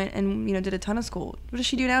psychiatry. She went and did a ton of school. What does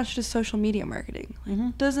she do now? She does social media marketing.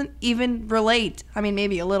 Like, doesn't even relate. I mean,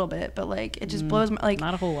 maybe a little bit, but like, it just blows my, like,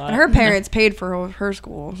 not a whole lot. And her parents paid for her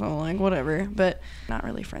school, so like, whatever. But not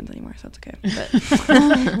really friends anymore, so it's okay.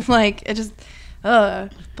 But like, it just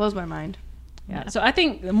blows my mind. Yeah. So I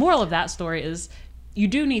think the moral of that story is, you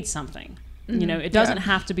do need something. It doesn't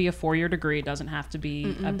have to be a 4-year degree. It doesn't have to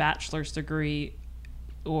be a bachelor's degree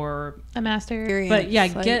or a master. But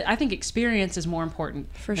yeah, I think experience is more important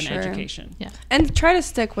than education. Yeah. And try to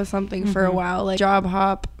stick with something for a while, like job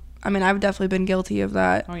hop. I mean, I've definitely been guilty of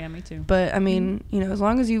that. Oh yeah, me too. But I mean, as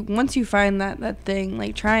long as once you find that thing,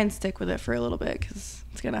 like, try and stick with it for a little bit, because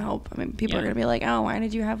it's gonna help. I mean, people are gonna be like, oh, why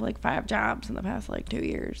did you have like 5 jobs in the past like 2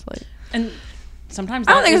 years? Like, and sometimes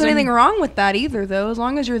I don't think there's anything wrong with that either, though, as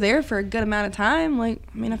long as you're there for a good amount of time. Like,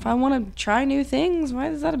 I mean, if I want to try new things, why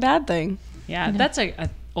is that a bad thing? Yeah, that's a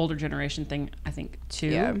older generation thing, I think, too.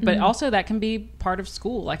 Yeah. But also that can be part of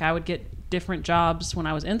school. Like, I would get different jobs when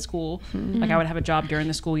I was in school. Like, I would have a job during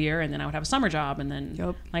the school year, and then I would have a summer job, and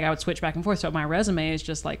then like I would switch back and forth. So my resume is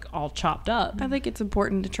just like all chopped up. I think it's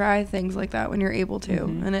important to try things like that when you're able to,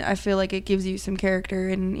 and I feel like it gives you some character,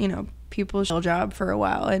 and people show a job for a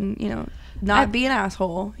while, and not be an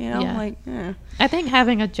asshole. Like, I think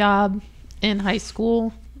having a job in high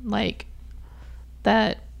school, like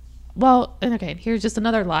that. Well, okay, here's just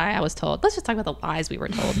another lie I was told. Let's just talk about the lies we were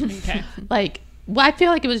told. Okay. Like, I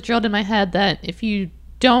feel like it was drilled in my head that if you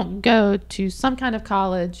don't go to some kind of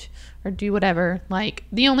college or do whatever, like,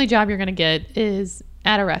 the only job you're going to get is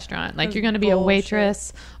at a restaurant. Like, you're going to be a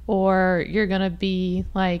waitress, or you're going to be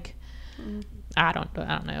like, I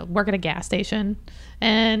don't know, work at a gas station.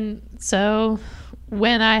 And so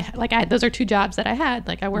when those are 2 jobs that I had.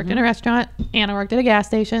 Like, I worked in a restaurant and I worked at a gas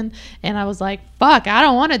station, and I was like, fuck, I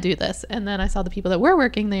don't want to do this. And then I saw the people that were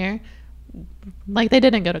working there, like, they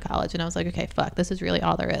didn't go to college, and I was like, okay, fuck, this is really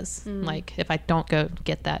all there is. Like, if I don't go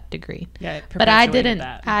get that degree. Yeah, it but I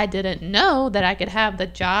perpetuated didn't know that I could have the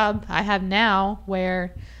job I have now,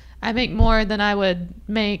 where I make more than I would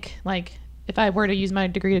make, like, if I were to use my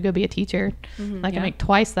degree to go be a teacher. Like, I make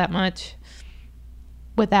twice that much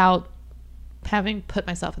without having put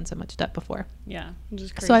myself in so much debt before. Yeah.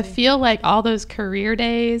 Just crazy. So I feel like all those career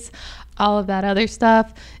days, all of that other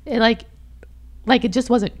stuff, it it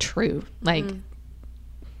just wasn't true. Like,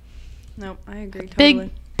 nope, I agree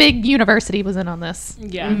totally. big university was in on this.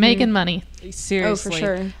 Yeah. Making money. Seriously. Oh, for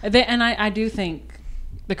sure. And I do think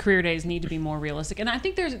the career days need to be more realistic. And I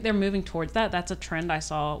think they're moving towards that. That's a trend I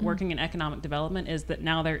saw working in economic development, is that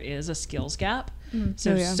now there is a skills gap.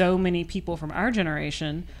 So many people from our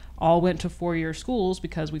generation all went to 4-year schools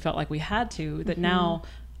because we felt like we had to, that now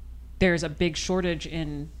there's a big shortage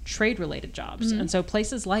in trade related jobs. And so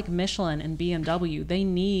places like Michelin and BMW, they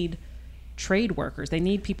need trade workers. They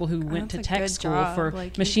need people who went to tech school for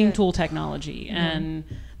machine tool technology and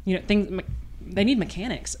things. They need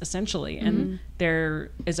mechanics essentially, and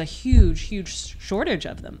there is a huge shortage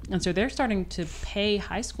of them. And so they're starting to pay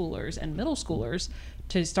high schoolers and middle schoolers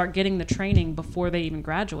to start getting the training before they even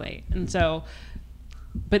graduate. And so,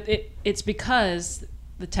 but it's because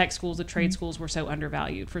the tech schools, the trade schools were so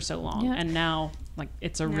undervalued for so long, and now like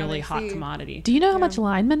it's a really hot commodity. Do you know how much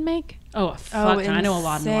linemen make? Oh fuck! I know a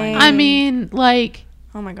lot of linemen. I mean, like,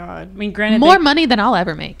 oh my god. I mean, granted, more money than I'll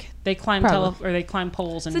ever make. They climb they climb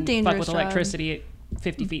poles and fuck with electricity at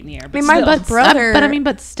 50 feet in the air. But my brother,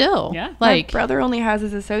 but still, yeah. Like, my brother only has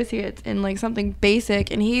his associates in like something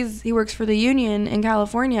basic, and he works for the union in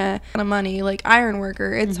California. Kind of money, like iron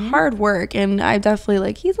worker. It's hard work, and I definitely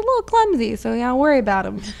like he's a little clumsy, so yeah, I'll worry about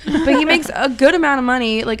him. But he makes a good amount of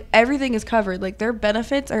money. Like everything is covered. Like their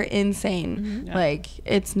benefits are insane. Yeah. Like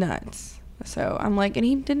it's nuts. So I'm like, and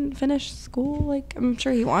he didn't finish school. Like I'm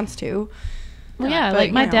sure he wants to. Well, yeah, but,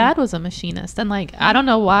 like my dad was a machinist, and like I don't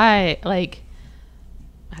know why, like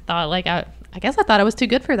I thought like I guess I thought I was too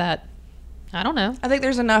good for that. I don't know. I think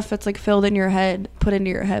there's enough that's like filled in your head, put into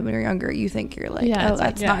your head when you're younger. You think you're like, oh,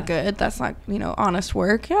 that's not good. That's not, honest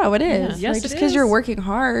work. Yeah, it is. Yes, like, just because you're working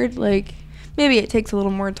hard, like maybe it takes a little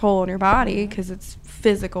more toll on your body because it's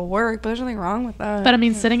physical work, but there's nothing wrong with that. But I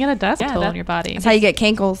mean, sitting at a desk toll on your body. That's how you get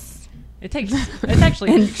cankles. It's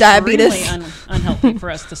actually and extremely diabetes. Unhealthy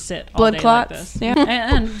for us to sit all blood day clots. Like this.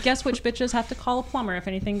 Yeah. And guess which bitches have to call a plumber if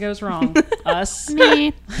anything goes wrong? Us.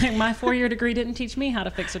 Me. My 4-year degree didn't teach me how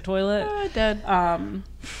to fix a toilet. Dead.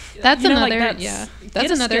 That's another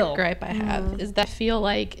that's another skill. gripe I have is that I feel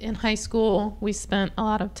like in high school we spent a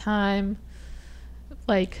lot of time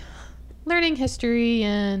like learning history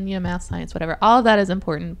and math, science, whatever. All of that is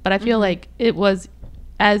important, but I feel like it was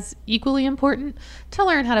as equally important to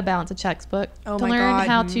learn how to balance a checkbook, to learn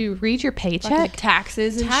how to read your paycheck, like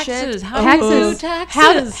taxes and shit. How do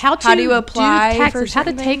you apply do taxes, for how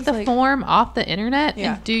to certain take things, the form off the internet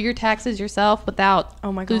Yeah. and do your taxes yourself without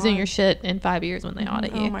losing God. your shit in 5 years when they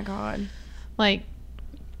audit you. Oh my god. Like,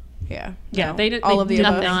 Yeah. Yeah, no, they did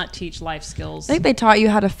not teach life skills. I think they taught you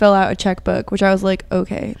how to fill out a checkbook, which I was like,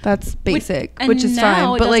 okay, that's basic, which is now fine.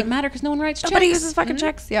 It But doesn't like, matter because no one writes checks. nobody uses fucking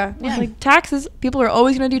checks. Yeah. Like taxes, people are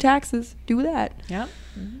always gonna do taxes. Do that. Yep.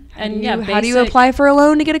 And how do you apply for a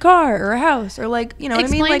loan to get a car or a house or like what I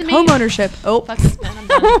mean, like home ownership? Oh, fuck this, man, I'm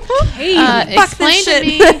done. Explain to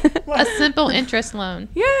me a simple interest loan.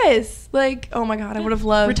 Yes. Like, oh my god, I would have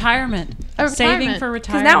loved retirement. Saving for retirement.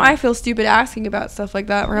 Because now I feel stupid asking about stuff like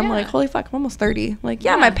that where I'm like, holy fuck, I'm almost 30. Like,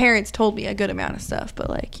 my parents told me a good amount of stuff, but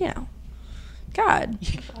like, God.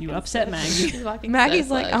 You upset Maggie.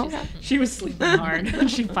 Maggie's like, oh. She was sleeping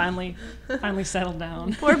hard. She finally settled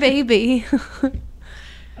down. Poor baby.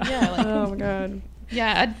 Yeah. Like, oh my god.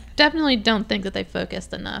 Yeah, I definitely don't think that they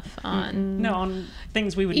focused enough on on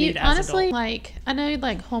things we would need as honestly, adults. like I know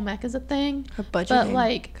like home ec is a thing, Budgeting, but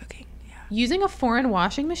like cooking, using a foreign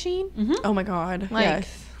washing machine. Oh my god. Like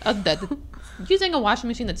Yes. using a washing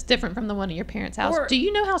machine that's different from the one at your parents' house. Do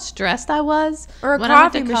you know how stressed I was? Or a when I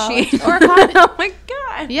went coffee to college? machine. Or a coffee. Oh my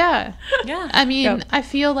god. Yeah. Yeah. I mean, I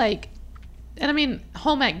feel like, and I mean,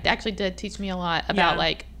 home ec actually did teach me a lot about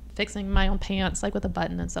like fixing my own pants, like with a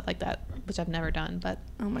button and stuff like that, which I've never done. But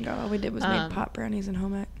oh my god, all we did was make pot brownies in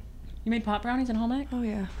home ec. You made pot brownies in home ec? Oh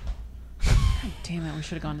yeah. God damn it, we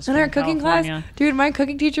should have gone to school In our in cooking California. class, dude, my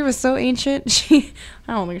cooking teacher was so ancient. I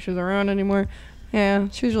don't think she was around anymore. Yeah,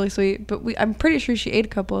 she was really sweet, but I'm pretty sure she ate a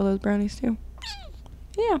couple of those brownies too.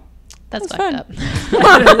 Yeah. that's fucked fun. up.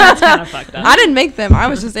 That's kind of fucked up. I didn't make them. I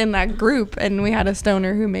was just in that group, and we had a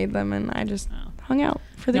stoner who made them, and I just hung out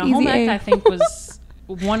for the easy home ec, A. I think, was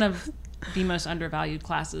one of the most undervalued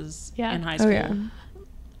classes in high school. Oh, yeah.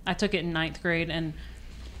 I took it in 9th grade, and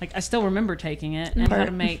like I still remember taking it and how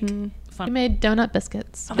to make fun. We made donut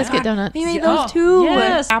biscuits, biscuit donuts. We made those too.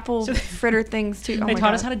 Yes. Apple fritter things too. They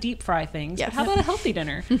taught us how to deep fry things. Yes. But how about a healthy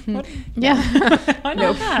dinner? What? Yeah. Why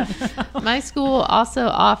not that? My school also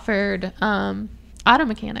offered auto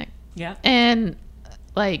mechanic. Yeah. And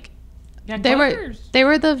like Yeah, they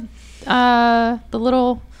were the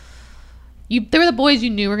little There were the boys you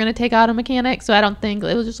knew were going to take auto mechanic, so I don't think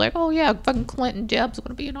it was just like, oh yeah, fucking Clinton Jeb's going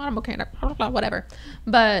to be an auto mechanic, blah, blah, blah, whatever.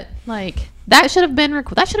 But like that should have been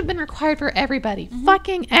required for everybody.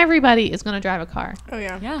 Fucking everybody is going to drive a car. Oh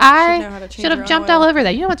yeah. I should have jumped all over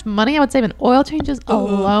that. You know how much money I would save in oil changes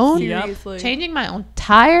alone? Seriously. Changing my own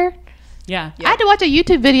tire. Yeah. I had to watch a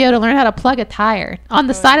YouTube video to learn how to plug a tire on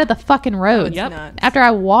the side of the fucking road. Yep. After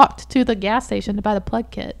I walked to the gas station to buy the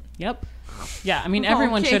plug kit. Yep. Yeah, I mean,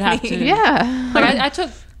 everyone should have to. Yeah. Like, I took,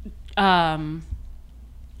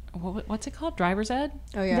 what's it called? Driver's ed?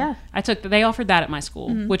 Oh, yeah. They offered that at my school,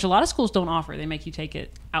 which a lot of schools don't offer. They make you take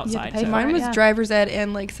it outside. pay for Mine it, was yeah. driver's ed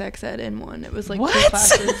and like sex ed in one. It was like 2 What?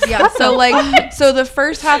 classes. Yeah. So like, so the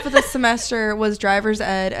first half of the semester was driver's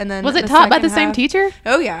ed, and then Was it the taught by second the same half- teacher?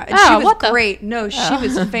 Oh yeah, and Oh, she was what the- great. No, she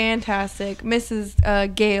was fantastic.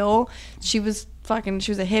 Mrs. Gale, she was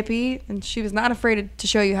a hippie, and she was not afraid to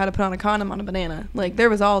show you how to put on a condom on a banana. Like there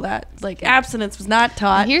was all that. Like abstinence was not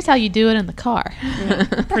taught. Here's how you do it in the car.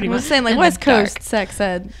 Pretty I much. was saying like In the West Coast dark. sex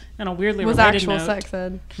ed And a weirdly was related actual note, sex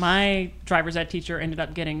ed. my driver's ed teacher ended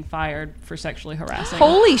up getting fired for sexually harassing.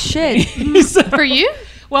 Holy shit! So- For you?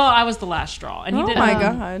 Well, I was the last straw, and he Oh did. my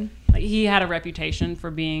god. Like, he had a reputation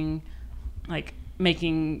for being, like,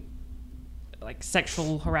 making, like,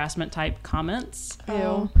 sexual harassment type comments.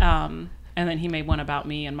 Ew. And then he made one about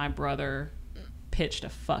me, and my brother pitched a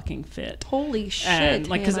fucking fit. Holy shit! And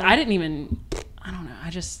like, because Hannah. I didn't even, I don't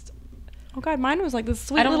know, Oh god, mine was like this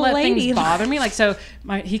sweet I don't little let lady. things bother me. Like, so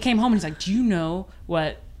he came home and he's like, do you know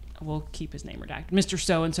what, we'll keep his name redacted, Mr.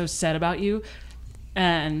 So-and-so said about you?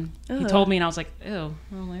 And he told me, and I was like, ew.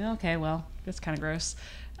 I was like, okay, well, that's kind of gross.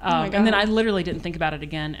 my And then God. I literally didn't think about it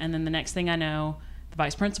again. And then the next thing I know, the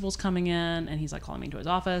vice principal's coming in, and he's like calling me into his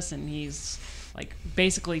office, and he's like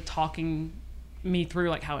basically talking me through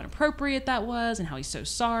like how inappropriate that was, and how he's so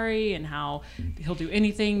sorry, and how he'll do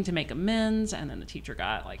anything to make amends. And then the teacher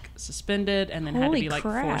got like suspended, and then had to Holy be like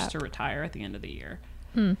crap. forced to retire at the end of the year.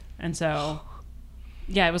 And so,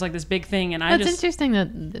 yeah, it was like this big thing, and I That's just interesting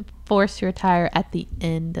that forced to retire at the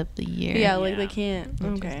end of the year. Yeah, like Yeah. they can't.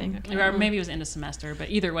 Okay. Interesting. or maybe it was end of semester, but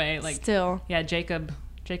either way, like Still. yeah, Jacob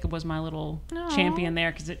was my little Aw. champion there,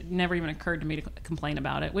 because it never even occurred to me to complain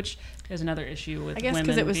about it, which is another issue with I guess 'cause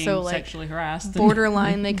women it was being so, like, sexually harassed.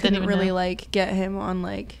 Borderline, they Didn't couldn't even really know. like get him on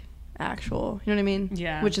like actual. You know what I mean?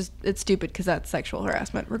 Yeah. Which is it's stupid because that's sexual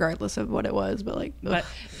harassment regardless of what it was. But like, But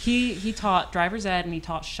he taught driver's ed and he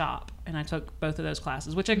taught shop, and I took both of those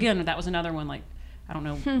classes, which again, that was another one, like I don't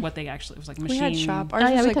know what they actually, it was like we machine. had shop. Oh, Ours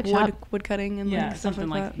yeah, was we like took wood, shop. wood cutting and Yeah, like stuff something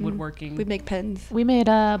like that. woodworking. We'd make pens. We made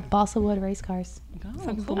balsa wood race cars.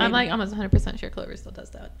 Oh, cool. I'm like almost 100% sure Clover still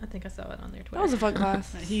does that. I think I saw it on their Twitter. That was a fun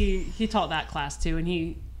class. He taught that class too, and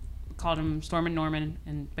he called him Storm and Norman,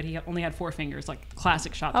 but he only had 4 fingers, like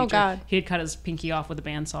classic shop teacher. Oh, God. He had cut his pinky off with a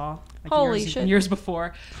bandsaw. Like Holy shit. years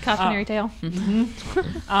before. Cautionary tale.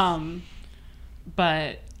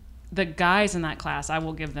 But the guys in that class, I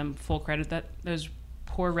will give them full credit that those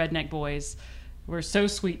poor redneck boys were so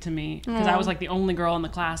sweet to me, because I was like the only girl in the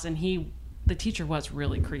class, and the teacher was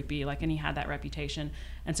really creepy, like, and he had that reputation,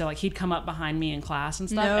 and so like he'd come up behind me in class and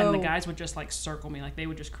stuff, and the No. guys would just like circle me, like they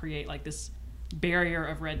would just create like this barrier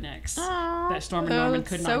of rednecks Aw. that Storm and Oh, Norman it's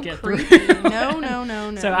could so not get creepy. through.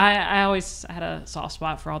 No. So I always had a soft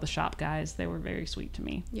spot for all the shop guys. They were very sweet to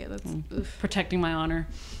me, Yeah, that's oof. protecting my honor.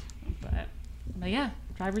 But yeah,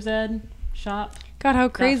 driver's ed, shop. God, how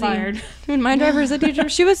Got crazy. fired. Dude, my driver's ed teacher,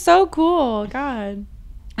 she was so cool. God.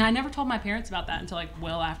 And I never told my parents about that until like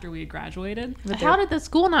well after we had graduated. How did the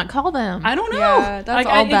school not call them? I don't know. Yeah, that's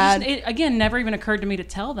all bad. It again never even occurred to me to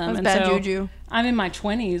tell them. That's and bad so juju. I'm in my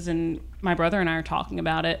 20s, and my brother and I are talking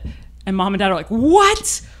about it, and mom and dad are like,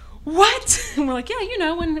 "What? What?" And we're like, "Yeah, you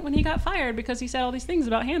know, when he got fired because he said all these things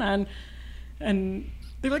about Hannah," and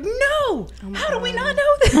they're like, "No, how do we not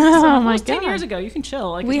know this?" Oh It my was 10 God. years ago. You can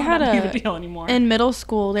chill. Like, We it's not had that big a- a deal anymore. In middle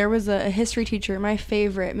school, there was a history teacher, my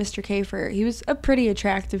favorite, Mr. Kafer. He was a pretty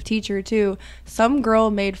attractive teacher, too. Some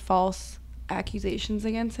girl made false accusations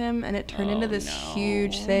against him, and it turned into this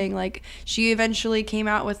huge thing. Like, she eventually came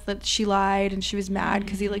out with that she lied, and she was mad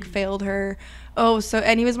because he, like, failed her.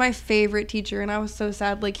 And he was my favorite teacher, and I was so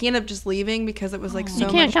sad. Like, he ended up just leaving because it was, like, so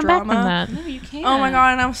you can't much come drama. back from that. no, you can't. Oh my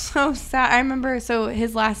god, and I was so sad. I remember, so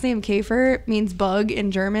his last name Kafer means bug in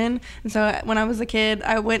German, and so when I was a kid,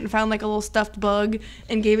 I went and found like a little stuffed bug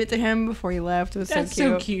and gave it to him before he left. It was That's so so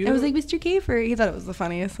cute. cute. I was like, Mr. Kafer. He thought it was the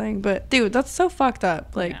funniest thing, but dude, that's so fucked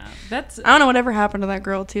up. Like, Yeah, that's I don't know whatever happened to that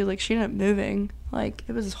girl too. Like, she ended up moving. Like,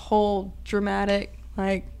 it was this whole dramatic,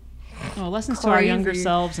 like, Oh, lessons to our younger Crazy.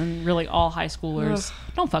 selves and really all high schoolers.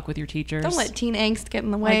 Don't fuck with your teachers. Don't let teen angst get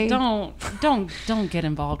in the way. Like, don't get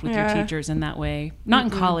involved with your teachers in that way. Not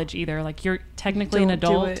in college either. Like, you're technically an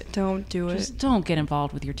adult. Don't do it. Just don't get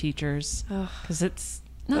involved with your teachers, because it's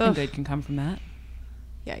nothing good can come from that.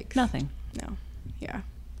 Yikes. Nothing. No. Yeah.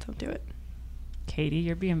 Don't do it. Katie,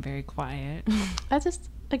 you're being very quiet. I just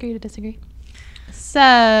agree to disagree. So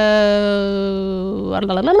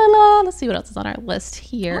let's see what else is on our list All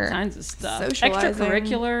here. kinds of stuff. Socializing.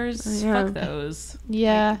 Extracurriculars. Yeah. Fuck those.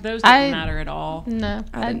 Yeah, Like, those don't matter at all. No,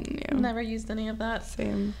 I I didn't, never used any of that.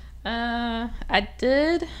 Same. I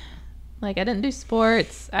did, like, I didn't do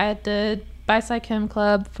sports. I did Bicycle Chem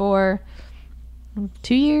Club for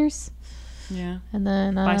 2 years, Yeah. and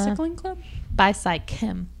then Bicycling club? Bicycle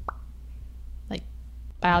Chem, like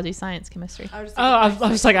biology, science, chemistry. Oh, I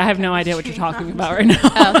was like, I have no idea what you're talking about right now.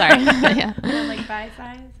 Oh, sorry. Yeah. Like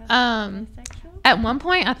bi-size? At one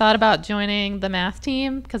point, I thought about joining the math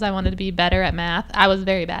team because I wanted to be better at math. I was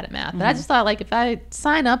very bad at math, but I just thought, like, if I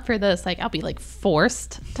sign up for this, like, I'll be like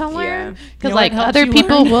forced to learn because You know like what helps other you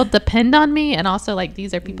people learn? will depend on me, and also like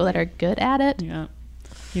these are people that are good at it. Yeah.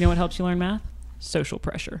 You know what helps you learn math? Social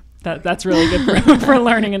pressure. That's really good for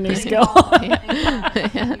learning a new skill.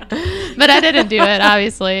 Yeah. But I didn't do it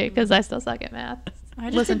obviously because I still suck at math. I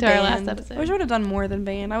just Listen did to our band. last episode. I wish I would have done more than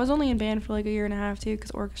band. I was only in band for like a year and a half too,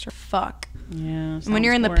 because orchestra. Fuck. Yeah. And when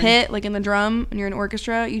you're in the pit, like in the drum, and you're in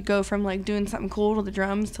orchestra, you'd go from like doing something cool to the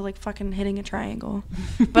drums to like fucking hitting a triangle.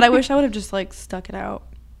 But I wish I would have just like stuck it out,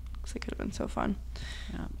 because it could have been so fun.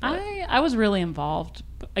 Yeah. I was really involved.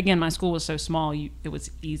 Again, my school was so small, it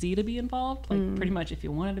was easy to be involved. Like, pretty much if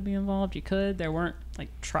you wanted to be involved, you could. There weren't like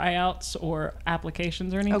tryouts or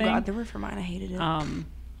applications or anything. Oh god, there were for mine. I hated it.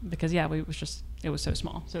 Because yeah, it was so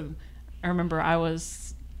small. So I remember I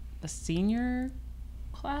was the senior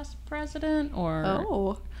class president,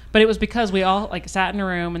 but it was because we all like sat in a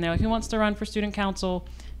room and they're like, who wants to run for student council?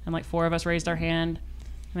 And like 4 of us raised our hand.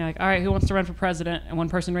 And they're like, all right, who wants to run for president? And one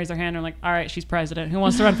person raised their hand and they're like, all right, she's president. Who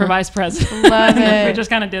wants to run for vice president? Love it. We just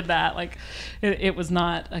kind of did that. Like, it was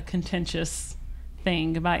not a contentious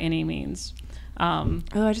thing by any means.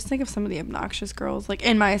 I just think of some of the obnoxious girls. Like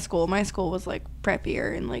in my school was like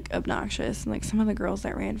preppier and like obnoxious, and like some of the girls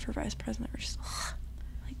that ran for vice president were just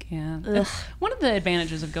like, Yeah. ugh. One of the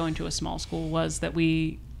advantages of going to a small school was that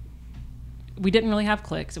we didn't really have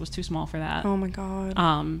cliques. It was too small for that. Oh my god.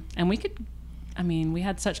 And we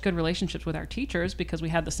had such good relationships with our teachers because we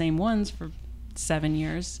had the same ones for 7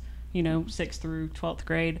 years, 6th through 12th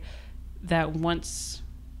grade, that once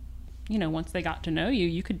they got to know you,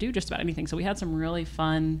 you could do just about anything. So we had some really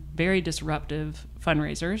fun, very disruptive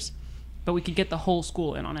fundraisers, but we could get the whole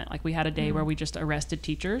school in on it. Like, we had a day where we just arrested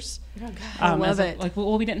teachers. I love it. Like,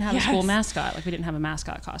 well, we didn't have a school mascot. Like, we didn't have a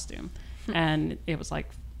mascot costume. And it was like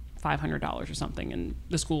 $500 or something. And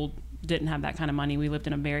the school didn't have that kind of money. We lived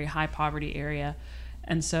in a very high poverty area.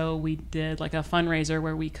 And so we did like a fundraiser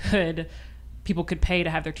where people could pay to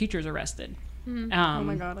have their teachers arrested. Oh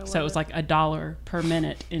my god, I love So it was like $1 per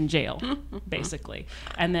minute in jail, basically.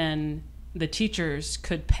 And then the teachers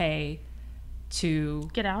could pay to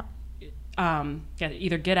Get out.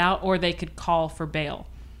 either get out or they could call for bail.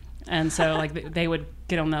 And so like they would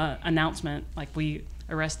get on the announcement, like, we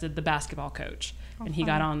arrested the basketball coach, and he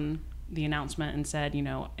got on the announcement and said,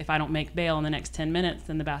 if I don't make bail in the next 10 minutes,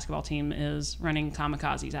 then the basketball team is running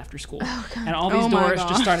kamikazes after school. And all these doors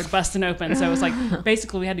just started busting open. So it was like,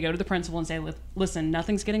 basically we had to go to the principal and say, listen,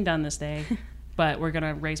 nothing's getting done this day, but we're going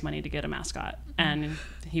to raise money to get a mascot. And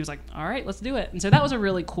he was like, all right, let's do it. And so that was a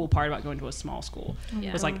really cool part about going to a small school.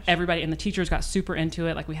 It was like everybody, and the teachers got super into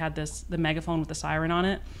it. Like, we had the megaphone with the siren on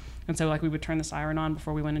it. And so like we would turn the siren on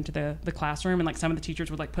before we went into the classroom, and like some of the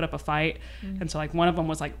teachers would like put up a fight. And so like one of them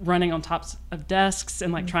was like running on tops of desks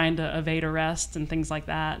and like trying to evade arrest and things like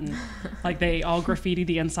that. And like they all graffitied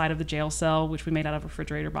the inside of the jail cell, which we made out of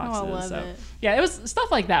refrigerator boxes. I love so it. yeah, it was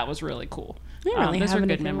stuff like that was really cool. I really those are have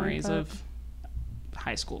good anything like memories that. of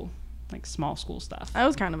high school, like small school stuff. I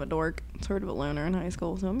was kind of a dork, sort of a loner in high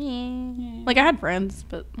school, so like I had friends,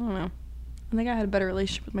 but I don't know. I think I had a better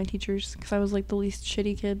relationship with my teachers because I was like the least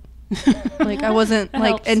shitty kid. Like, I wasn't like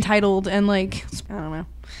helps. entitled and like, I don't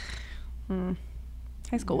know.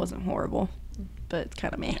 High school wasn't horrible, but it's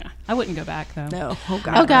kind of meh. Yeah, I wouldn't go back though. No. Oh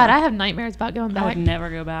god. Oh god, I have nightmares about going I back. would never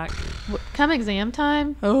go back. Come exam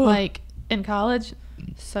time, Oh. like in college.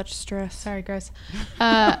 Such stress. Sorry, gross.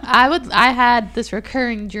 I had this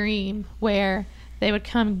recurring dream where they would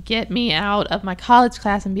come get me out of my college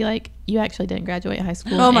class and be like, you actually didn't graduate high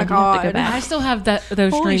school. Oh my and you have to God. go back. I still have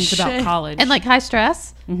those Holy dreams about shit. college. And like high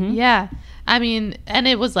stress. Mhm. Yeah. I mean, and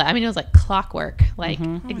it was like clockwork, like Oh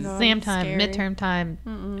my God, exam that's time, scary. midterm time,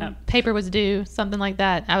 Yep. paper was due, something like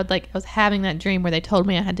that. I was having that dream where they told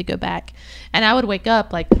me I had to go back, and I would wake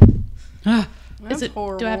up like, That's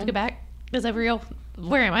horrible. do I have to go back? Is that real?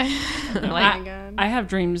 Where am I? Oh Like, my God. I have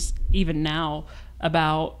dreams even now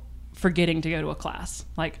about forgetting to go to a class.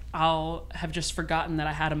 Like I'll have just forgotten that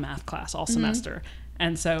I had a math class all semester.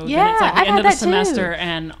 And so then Yeah, it's like the I've end of had the that too. semester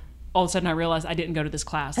and all of a sudden I realize I didn't go to this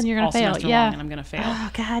class And you're gonna all fail, semester yeah. long and I'm going to fail. oh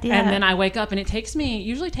God, yeah. And then I wake up and it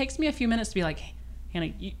usually takes me a few minutes to be like,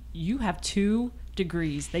 Hannah, you have 2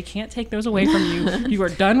 degrees. They can't take those away from you. You are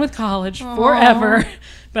done with college forever.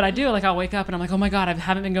 But I do, like I'll wake up and I'm like, oh my God, I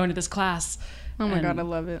haven't been going to this class. Oh my And, God, I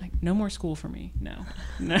love it. like, no more school for me. No,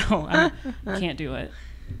 I can't do it.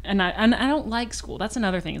 And I don't like school. That's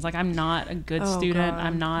another thing. It's like I'm not a good Oh, student.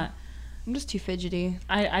 God. I'm just too fidgety.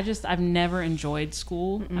 I've never enjoyed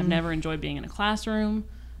school. I've never enjoyed being in a classroom.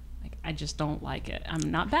 Like I just don't like it.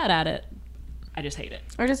 I'm not bad at it. I just hate it.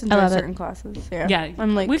 I just I enjoy love it. certain classes. Yeah. Yeah,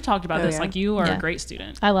 I'm like, we've talked about oh, this. yeah. Like you are Yeah. a great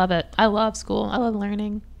student. I love it. I love school. I love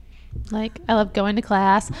learning. Like I love going to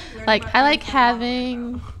class. Like I like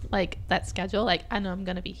having like that schedule. Like I know I'm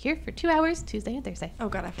gonna be here for 2 hours Tuesday and Thursday, Oh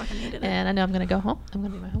God, I fucking hated it. and I know I'm gonna go home. I'm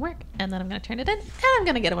gonna do my homework, and then I'm gonna turn it in, and I'm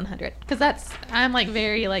gonna get a 100 because I'm like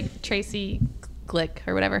very like Tracy Glick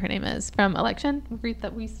or whatever her name is from Election. Read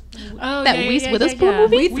that Weese. Oh, That Weese Witherspoon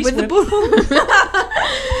movie? With the boo.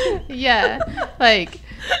 Yeah, like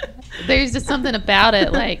there's just something about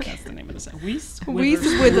it. Like That's the name of the song. Weese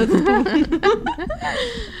Weese with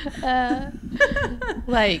a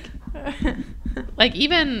like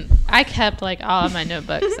even I kept like all of my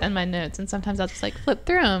notebooks and my notes, and sometimes I'll just like flip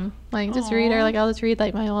through them, like just read, or like I'll just read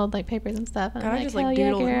like my old like papers and stuff. And God, I'm I just hell like yeah,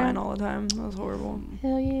 doodle in girl. mine all the time. That was horrible.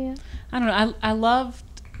 Hell yeah. I don't know. I loved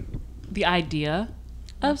the idea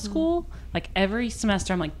of school. Like every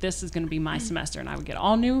semester, I'm like, this is going to be my semester, and I would get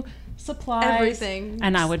all new supplies, Everything.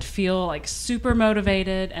 and I would feel like super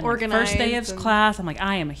motivated. And like, first day of Organized and- class, I'm like,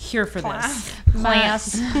 I am here for Class. this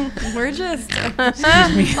class. We're just.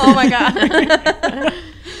 Oh my God.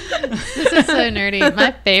 This is so nerdy.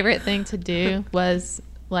 My favorite thing to do was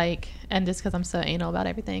like, and just because I'm so anal about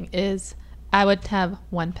everything, is I would have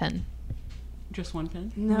one pen, Just one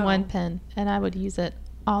pen. No. one pen, and I would use it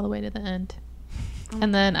all the way to the end.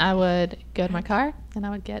 And then I would go to my car, and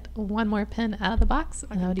I would get one more pen out of the box,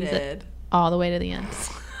 and I would use it Dead. all the way to the end.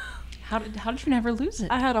 How did you never lose it?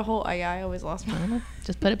 I had a whole. Yeah, I always lost I mine. don't know.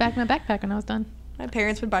 Just put it back in my backpack when I was done. My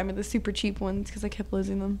parents would buy me the super cheap ones because I kept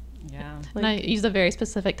losing them. Yeah. And I used a very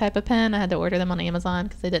specific type of pen. I had to order them on Amazon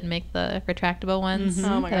because they didn't make the retractable ones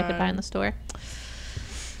Oh my that I could buy God. in the store.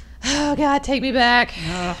 Oh God, take me back.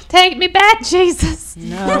 Ugh. Take me back, Jesus.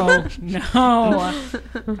 No,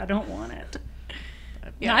 I don't want it.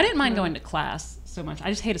 Yeah, I didn't mind going to class so much. I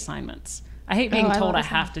just hate assignments. I hate being I told love I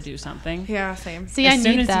have to do something. Yeah, same. See, I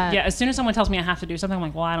need as, that. Yeah, as soon as someone tells me I have to do something, I'm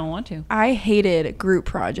like, well, I don't want to. I hated group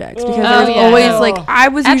projects because Oh, there was yeah. always No. like I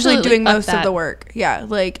was usually Absolutely, doing fuck most of that. the work. Yeah,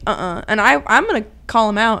 like and I'm gonna call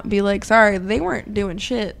them out and be like, sorry, they weren't doing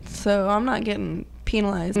shit, so I'm not getting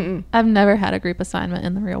penalized. I've never had a group assignment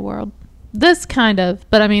in the real world. This kind of,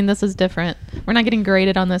 but I mean, this is different. We're not getting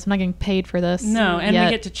graded on this. I'm not getting paid for this. No, and yet.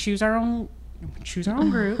 we get to choose our own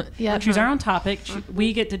group. Yeah. Choose our own topic.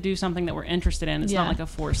 We get to do something that we're interested in. It's Yeah. not like a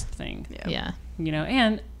forced thing. Yeah. You know,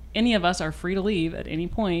 and any of us are free to leave at any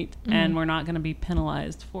point, and we're not going to be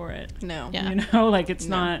penalized for it. No. Yeah. You know, like it's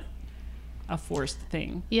No. not a forced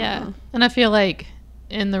thing. Yeah. And I feel like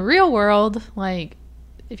in the real world, like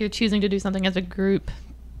if you're choosing to do something as a group,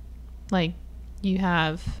 like you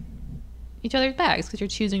have each other's backs because you're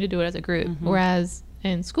choosing to do it as a group. Whereas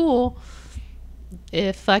in school,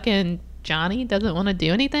 if fucking Johnny doesn't want to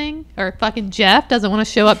do anything, or fucking Jeff doesn't want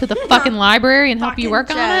to show up to the fucking library and help you work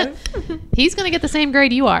Fucking on it, he's going to get the same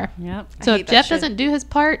grade you are. Yep. So hate if that Jeff shit. doesn't do his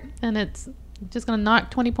part and it's just going to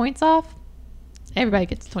knock 20 points off, everybody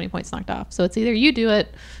gets 20 points knocked off. So it's either you do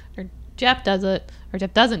it, or Jeff does it, or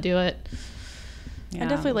Jeff doesn't do it. Yeah. I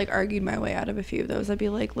definitely like argued my way out of a few of those. I'd be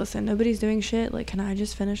like, listen, nobody's doing shit. Like, can I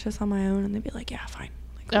just finish this on my own? And they'd be like, yeah, fine.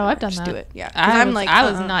 Like, Oh, I've whatever, done just that. do it. Yeah. 'Cause I I'm was, like, I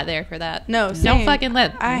was not there for that. No, Don't same. fucking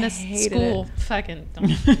let I this hated school fucking.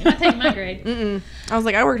 You're not taking my grade. Mm-mm. I was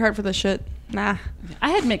like, I worked hard for this shit. Nah.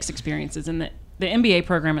 I had mixed experiences in the MBA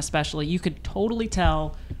program, especially. You could totally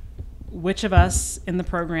tell which of us in the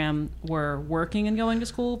program were working and going to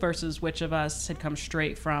school versus which of us had come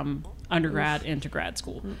straight from undergrad into grad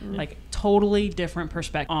school. Like totally different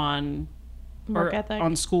perspective on Work ethic.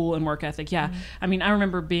 on school and work ethic. Yeah. I mean, I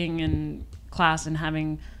remember being in class and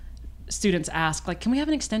having students ask, like, can we have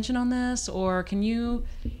an extension on this, or can you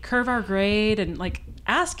curve our grade, and like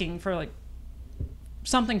asking for like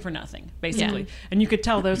something for nothing, basically. And you could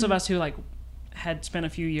tell those of us who like had spent a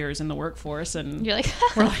few years in the workforce and You're like,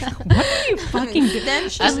 we're like, what are you fucking doing?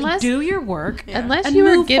 Just do your work. Unless and you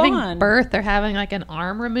were move giving on. birth or having like an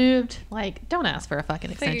arm removed, like don't ask for a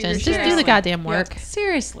fucking Figure extension. your Just shit do the out. goddamn work.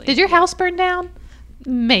 Seriously. Did your house burn down?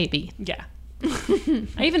 Maybe. Yeah.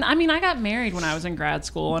 I got married when I was in grad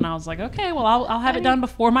school, and I was like, okay, well, I'll have it done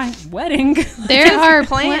before my wedding. There are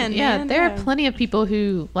plan, man, there yeah. are plenty of people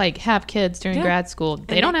who like have kids during Yeah. grad school.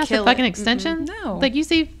 They they don't ask for kill fucking it. extensions. No. Like you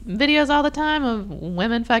see videos all the time of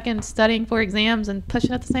women fucking studying for exams and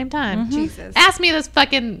pushing at the same time. Jesus. Ask me those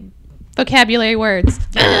fucking vocabulary words.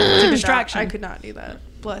 It's a distraction. I could not do that.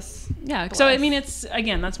 Bless. Yeah. So I mean, it's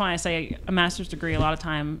again, that's why I say a master's degree. A lot of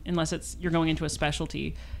time, unless it's you're going into a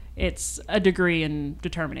specialty, it's a degree in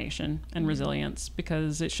determination and resilience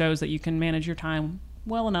because it shows that you can manage your time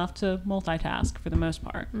well enough to multitask for the most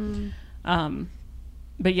part.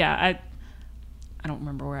 But yeah, I don't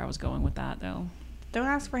remember where I was going with that though. Don't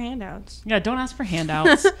ask for handouts. Yeah, don't ask for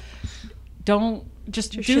handouts. Don't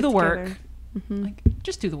just Your do shit the work. together. Like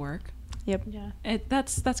just do the work. Yep. Yeah.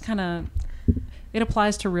 That's kind of it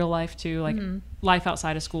applies to real life too, like life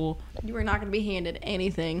outside of school. You are not going to be handed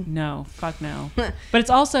anything. No, fuck no. But it's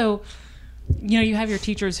also, you have your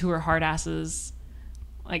teachers who are hard asses.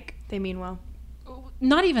 Like, They mean well.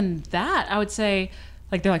 not even that. I would say,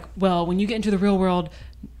 like, they're like, well, when you get into the real world,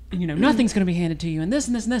 nothing's going to be handed to you and this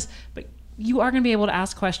and this and this. But you are going to be able to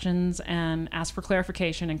ask questions and ask for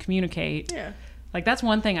clarification and communicate. Yeah. Like, that's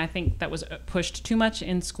one thing I think that was pushed too much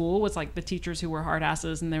in school was, like, the teachers who were hard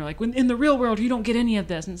asses. And they were like, when in the real world, you don't get any of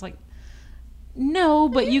this. And it's like, no,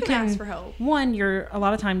 but you can ask for help. One, a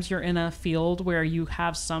lot of times you're in a field where you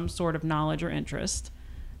have some sort of knowledge or interest.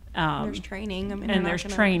 There's training. I mean, and they're not there's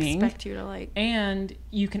gonna training. Expect you to like. And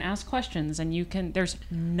you can ask questions, and there's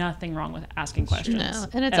nothing wrong with asking questions. No,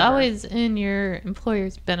 and it's ever. always in your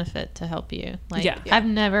employer's benefit to help you. Like, Yeah. I've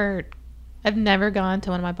never gone to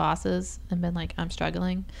one of my bosses and been like, I'm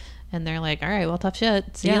struggling, and they're like, all right, well, tough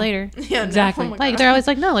shit. See you later. Yeah, Exactly. No, oh my Like God. they're always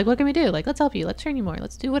like, no, like what can we do? Like let's help you. Let's train you more.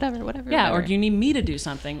 Let's do whatever. Yeah, whatever. or do you need me to do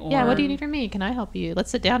something? Or, Yeah, what do you need from me? Can I help you?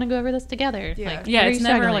 Let's sit down and go over this together. Yeah. Like, Yeah, where are it's you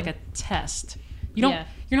never struggling? like a test. You don't. Yeah.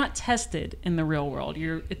 You're not tested in the real world.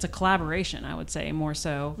 It's a collaboration. I would say more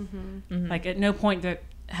so. Like at no point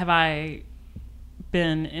have I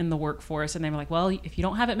been in the workforce and they were like, well, if you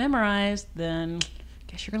don't have it memorized, then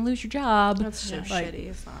I guess you're gonna lose your job. That's so Like, shitty.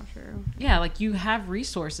 It's not true. yeah, like you have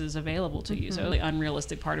resources available to you. So the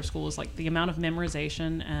unrealistic part of school is like the amount of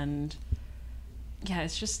memorization and yeah,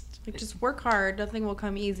 it's just Like, just work hard. Nothing will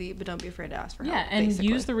come easy, but don't be afraid to ask for help. yeah, and basically.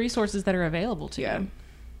 use the resources that are available to Yeah. you.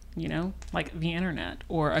 Like the internet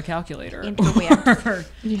or a calculator Interwebs. or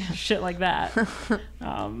shit like that. But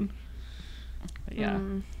yeah.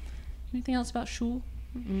 Anything else about shul?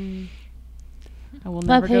 I will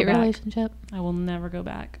never go Love-hate back. relationship. I will never go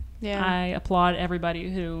back. Yeah. I applaud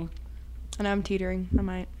everybody who And I'm teetering. I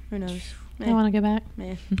might. Who knows? I want to go back.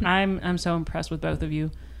 Meh. I'm so impressed with both of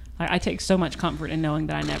you. I take so much comfort in knowing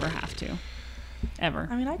that I never have to. Ever.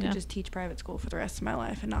 I mean, I could Yeah. just teach private school for the rest of my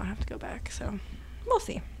life and not have to go back. So we'll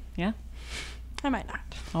see. Yeah. I might not.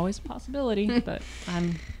 Always a possibility, but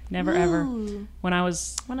I'm never ever. Ooh. When I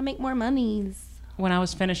was Want to make more monies.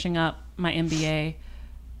 finishing up my MBA,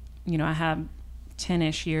 I had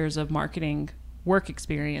 10-ish years of marketing work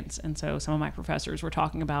experience. And so some of my professors were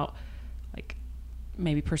talking about like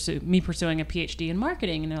maybe pursuing a PhD in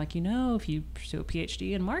marketing. And they're like, if you pursue a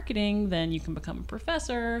PhD in marketing, then you can become a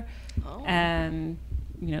professor. Oh. And,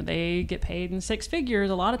 they get paid in six figures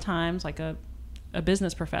a lot of times, like a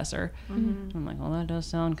business professor. I'm like, well, that does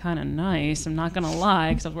sound kind of nice. I'm not going to lie,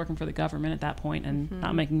 because I was working for the government at that point and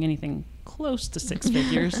not making anything close to six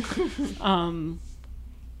figures.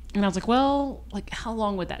 And I was like, well, like, how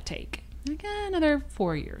long would that take? Like, another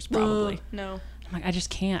 4 years, probably. No. I'm like, I just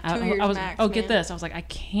can't. 2 years I was, max, get man. this. I was like, I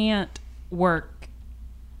can't work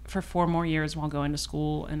for 4 more years while going to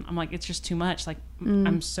school. And I'm like, it's just too much. Like,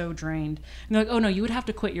 I'm so drained. And they're like, oh, no, you would have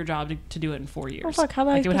to quit your job to do it in 4 years. Oh, fuck. How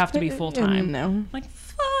Like, it would have to be full time. No. I'm like,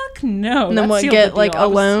 fuck no. And then That what, sealed get the like deal. a I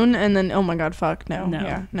was- loan and then, oh my God, fuck. No. No.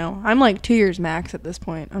 Yeah. No. I'm like 2 years max at this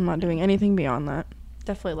point. I'm not doing anything beyond that.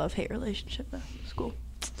 Definitely love-hate relationship though. School.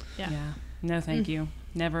 Yeah. No, thank you.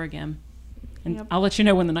 Never again. And Yep. I'll let you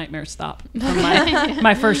know when the nightmares stop. From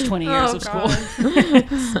my first 20 years Oh, of school.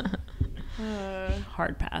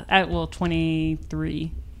 Hard path.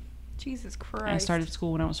 23. Jesus Christ. I started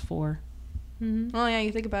school when I was 4. Oh yeah,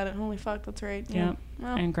 you think about it. Holy fuck, that's right. Yeah. Yep.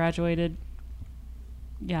 Well, And graduated.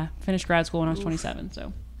 Yeah, finished grad school when I was 27.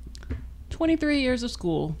 So 23 years of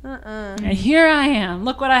school. And here I am.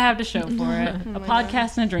 Look what I have to show for it. A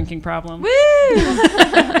podcast and a drinking problem. Woo!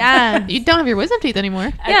 Yeah. You don't have your wisdom teeth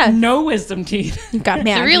anymore. Yeah. No wisdom teeth. You got So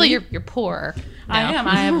mad. really, you're poor. I now. am.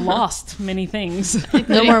 I have lost many things.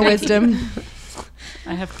 No more wisdom.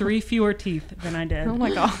 I have 3 fewer teeth than I did. Oh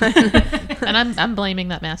my god. And I'm blaming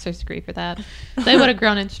that master's degree for that. They would have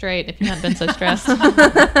grown in straight if you hadn't been so stressed.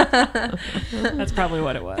 That's probably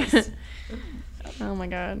what it was. Oh my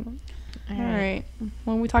god. All right.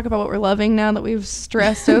 When we talk about what we're loving now that we've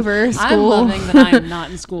stressed over school. I'm loving that I am not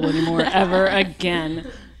in school anymore ever again.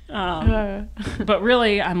 But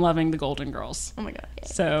really, I'm loving the Golden Girls. Oh my god.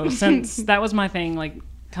 So since that was my thing, like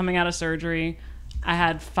coming out of surgery, I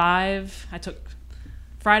had 5. I took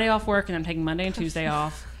Friday off work, and I'm taking Monday and Tuesday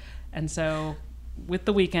off. And so with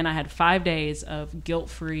the weekend, I had 5 days of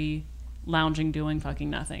guilt-free lounging, doing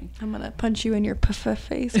fucking nothing. I'm gonna punch you in your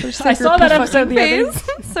face. I saw that episode the other day.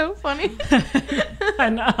 So funny.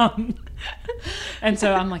 And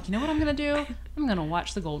so I'm like, you know what I'm gonna do? I'm gonna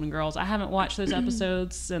watch the Golden Girls. I haven't watched those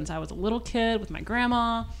episodes since I was a little kid with my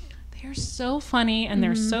grandma. They're so funny, and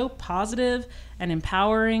they're so positive and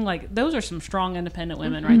empowering. Like, those are some strong, independent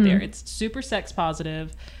women right there. It's super sex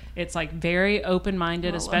positive. It's like very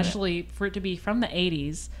open-minded, especially for it to be from the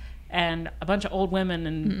 80s. And a bunch of old women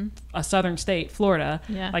in a southern state, Florida,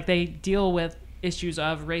 like they deal with issues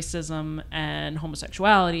of racism and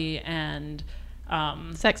homosexuality and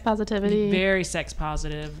Sex positivity. very sex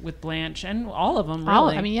positive with Blanche and all of them.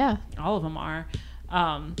 Really, all of them are.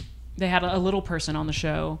 They had a little person on the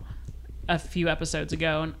show a few episodes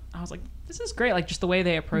ago, and I was like, this is great. Like, just the way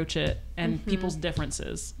they approach it and people's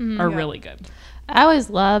differences are really good. I always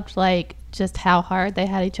loved like just how hard they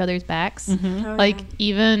had each other's backs. Like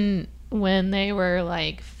even when they were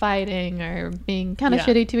like fighting or being kind of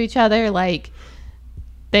shitty to each other, like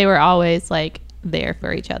they were always like there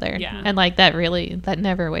for each other. Yeah. And like that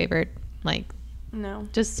never wavered. Like No.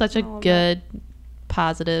 just such a good,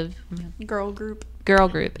 positive Girl group. girl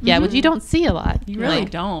group. Yeah, which you don't see a lot. You really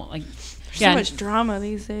Like, don't. Like, There's so much drama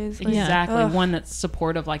these days. Like, exactly. Ugh. One that's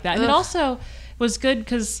supportive like that. And it also was good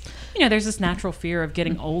because, there's this natural fear of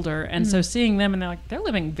getting older. And so seeing them, and they're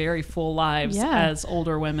living very full lives as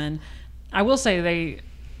older women. I will say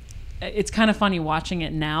it's kind of funny watching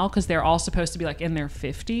it now because they're all supposed to be like in their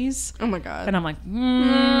 50s. Oh my god. And I'm like,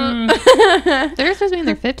 they're supposed to be in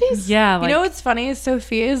their 50s? yeah. Like, You know what's funny is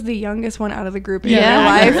Sophia is the youngest one out of the group in Yeah.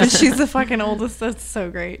 real life, and she's the fucking oldest. That's so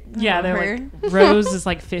great. I yeah, love they're her. like, Rose is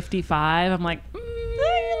like 55. I'm like, You're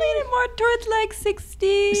leaning more towards like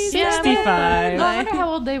 60. 65. I wonder how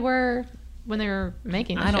old they were when they were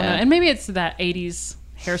making the I don't show. know. And maybe it's that 80s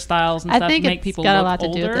hairstyles and I stuff think make it's people got a look lot to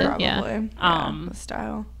do older. with it. Probably. Yeah. The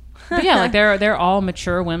style. But yeah, like they're all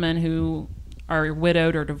mature women who are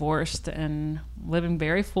widowed or divorced and living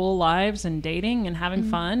very full lives and dating and having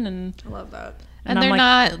fun, and I love that. And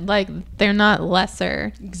I'm they're not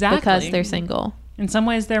lesser Exactly. because they're single. in some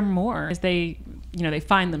ways they're more as they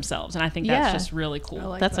find themselves, and I think that's just really cool. I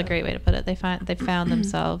like That's that. a great way to put it. They found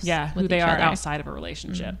themselves. who with they each are other. outside of a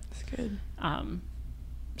relationship. It's good.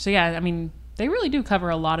 So yeah, I mean, they really do cover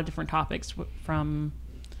a lot of different topics from,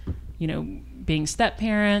 being step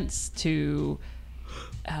parents to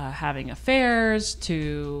having affairs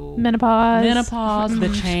to menopause, the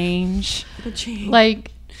change. The change.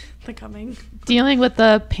 like The coming. dealing with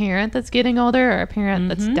a parent that's getting older or a parent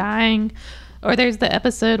that's Mm-hmm. dying. Or there's the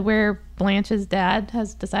episode where Blanche's dad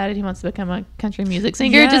has decided he wants to become a country music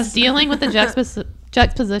singer. Yes. Just dealing with the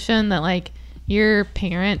juxtaposition that like your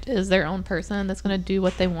parent is their own person that's going to do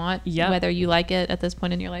what they want, whether you like it at this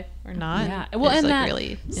point in your life or not. Yeah, well, It's, and like, that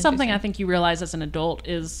really something I interesting. think you realize as an adult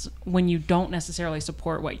is when you don't necessarily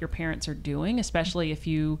support what your parents are doing, especially if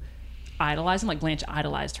you idolize them. Like Blanche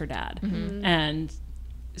idolized her dad, and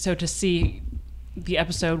so to see the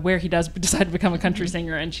episode where he does decide to become a country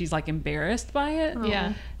singer and she's like embarrassed by it,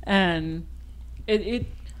 Yeah. and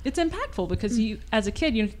it's impactful because you, as a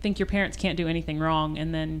kid, you think your parents can't do anything wrong,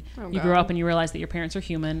 and then you grow up and you realize that your parents are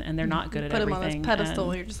human and they're not good at Put everything. him on this pedestal.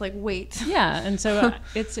 and- You're just like, wait. yeah, and so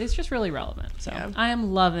it's just really relevant. So Yeah. I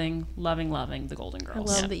am loving the Golden I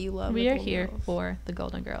Girls. love that you love We the are Golden here Girls. for the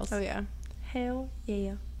Golden Girls. Oh, yeah. Hell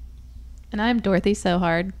yeah. And I'm Dorothy So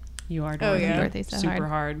Hard. You are Oh, doing yeah. Dorothy So super Hard.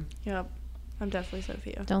 hard. Yep. I'm definitely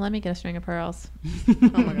Sophia. Don't let me get a string of pearls. Oh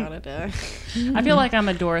my god, I die. I feel like I'm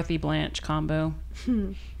a Dorothy Blanche combo.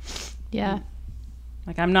 Yeah.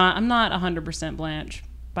 Like I'm not 100% Blanche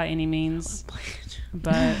by any means,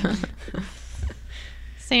 but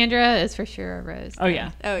Sandra is for sure a rose. oh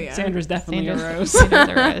yeah, Oh yeah. Sandra's definitely a rose.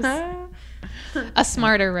 Sandra's a rose. A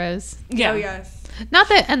smarter rose. Yeah. Oh yes. Not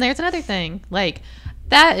that, and there's another thing. Like,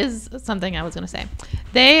 that is something I was going to say.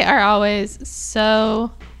 They are always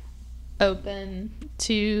so open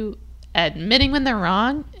to admitting when they're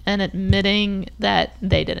wrong and admitting that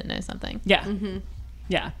they didn't know something. Yeah.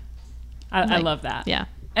 Yeah. I love that. Yeah.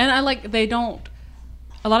 And I like, they don't,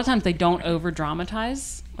 a lot of times they don't over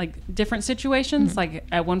dramatize like different situations. Like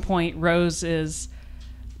at one point, Rose is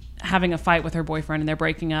having a fight with her boyfriend and they're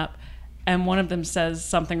breaking up. And one of them says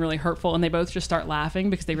something really hurtful and they both just start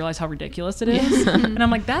laughing because they realize how ridiculous it is. And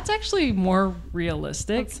I'm like, that's actually more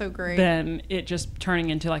realistic That's so great. than it just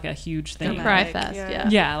turning into like a huge thing. Cry fest. Yeah.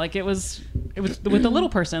 Yeah, like it was with the little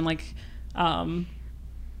person, like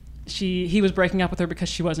he was breaking up with her because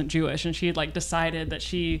she wasn't Jewish and she had like decided that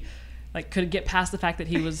she like could get past the fact that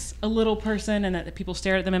he was a little person and that people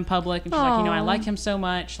stared at them in public, and she's like, I like him so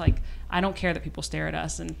much, like I don't care that people stare at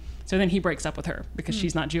us. And so then he breaks up with her because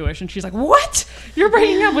she's not Jewish, and she's like, what? You're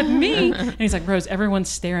breaking up with me? And he's like, Rose, everyone's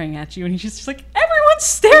staring at you. And she's just like, everyone's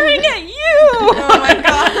staring at you. Oh my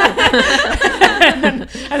God.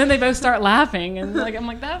 and then they both start laughing, and like I'm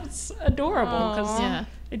like, that's adorable, because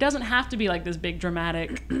it doesn't have to be like this big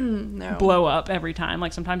dramatic blow up every time.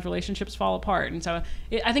 Like sometimes relationships fall apart, and so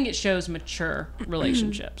I think it shows mature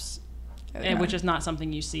relationships, which is not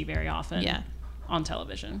something you see very often on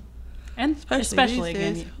television. And especially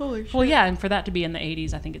again, well, yeah, and for that to be in the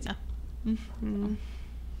 80s, I think it's.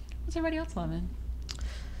 What's everybody else loving?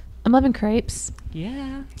 I'm loving crepes.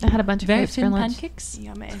 Yeah, I had a bunch of very crepes for thin lunch. pancakes.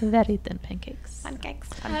 Yummy. Very thin pancakes.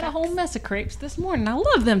 I had a whole mess of crepes this morning. I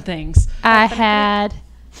love them things. I had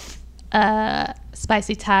a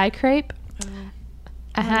spicy Thai crepe.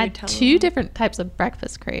 I had Nutella 2 one. different types of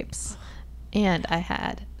breakfast crepes. And I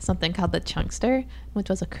had something called the Chunkster, which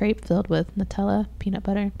was a crepe filled with Nutella, peanut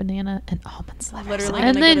butter, banana, and almond slivers. Literally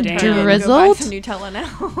And gonna then go to Target and go buy drizzled some Nutella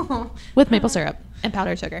now. with maple syrup and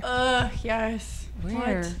powdered sugar. Yes.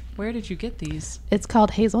 Where did you get these? It's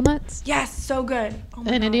called hazelnuts Yes, so good. Oh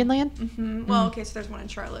my in God. Indian Land. Well, okay, so there's one in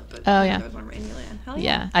Charlotte, but Oh, yeah. there's one in Indian Land. Hell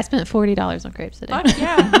Yeah, I spent $40 on crepes today. Fuck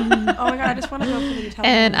yeah. Oh my God, I just want to go for the Nutella.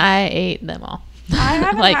 And one. I ate them all. I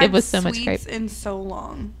haven't like had it was so much sweets crepe. in so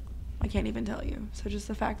long. I can't even tell you. So just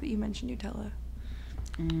the fact that you mentioned Nutella.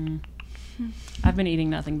 I've been eating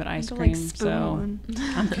nothing but ice to, cream, like, spoon so one.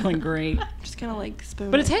 I'm feeling great. I'm just gonna like spoon.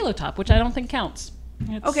 But it's it. Halo Top, which I don't think counts.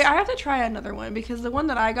 It's, Okay, I have to try another one because the one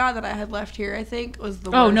that I got that I had left here, I think, was the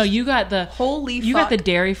worst. Oh no, you got the Holy you got the fuck.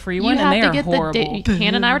 dairy-free You one, and have they to are get horrible. the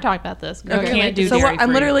Hannah and I were talking about this. You can't do So dairy-free.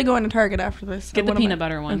 I'm literally going to Target after this. Get the What am I- peanut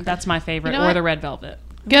butter one. Okay. That's my favorite, You know or what? the red velvet.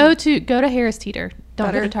 Go to Harris Teeter. Don't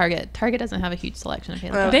go Better. to Target. Target doesn't have a huge selection of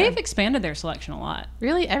Halo Okay. Top. They've expanded their selection a lot.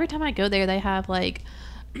 Really, every time I go there, they have like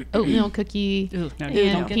oatmeal cookie Ooh, no,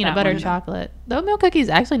 and don't get peanut that butter one. chocolate. The oatmeal cookie is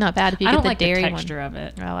actually not bad if you I get don't the like dairy the texture one. of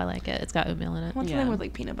it. Oh, I like it. It's got oatmeal in it. What's Yeah. the thing with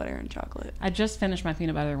like peanut butter and chocolate? I just finished my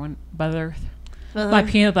peanut butter one. My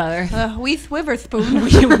peanut butter. Weese Wiverspoon.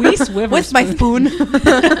 Weese Wiverspoon. With my spoon.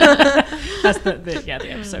 That's the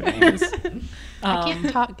episode name is. I can't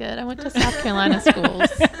talk good. I went to South Carolina schools.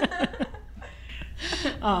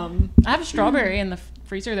 I have a strawberry in the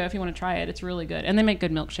freezer though. If you want to try it, it's really good, and they make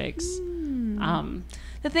good milkshakes.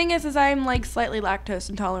 The thing is I'm like slightly lactose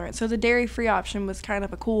intolerant, so the dairy-free option was kind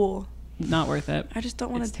of a cool. Not worth it. I just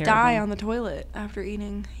don't want It's to die terrible. on the toilet after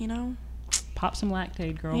eating, you know? Pop some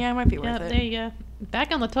Lactaid, girl. Yeah, it might be Yep, worth there it. you go.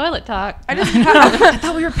 Back on the toilet talk. I just I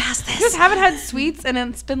thought we were past I this. just haven't had sweets, and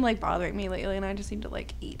it's been like bothering me lately, and I just need to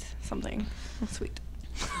like eat something sweet.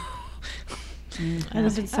 I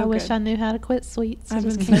It's been so wish good. I knew how to quit sweets. I I've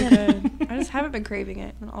just been so can't. good. I just haven't been craving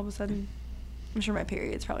it, and all of a sudden, I'm sure my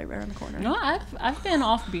period's probably right around the corner. No, I've been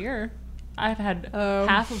off beer. I've had Oh.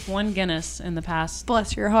 half of one Guinness in the past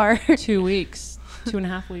Bless your heart. 2 weeks,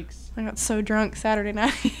 2.5 weeks. I got so drunk Saturday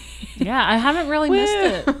night. Yeah, I haven't really missed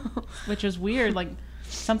it, Woo. which is weird. Like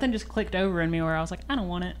something just clicked over in me where I was like, I don't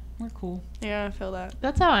want it. We're cool. Yeah, I feel that.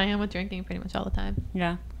 That's how I am with drinking pretty much all the time.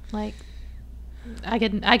 Yeah. Like, I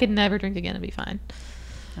could never drink again and be fine.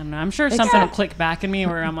 I don't know. I'm sure something will click back in me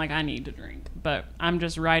where I'm like, I need to drink. But I'm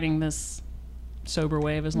just riding this sober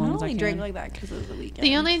wave as I long as I only can. drink like that because it was the weekend.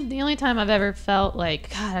 The only time I've ever felt like,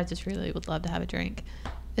 God, I just really would love to have a drink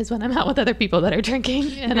is when I'm out with other people that are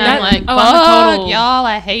drinking. And That- I'm like, oh, fuck I'm a total- y'all,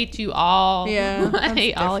 I hate you all. Yeah, I that's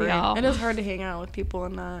hate all different. y'all. It is hard to hang out with people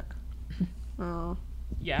and not. Oh,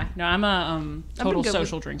 Yeah. No, I'm a total good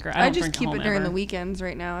social with- drinker. I don't just drink at keep it home during ever. the weekends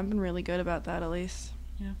right now. I've been really good about that, at least.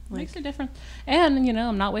 Yeah, Like- makes a difference. And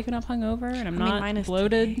I'm not waking up hungover, and I'm not minus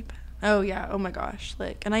bloated. today, but- Oh yeah. Oh my gosh.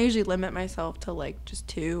 Like, and I usually limit myself to like just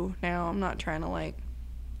 2 now. I'm not trying to like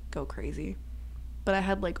go crazy. But I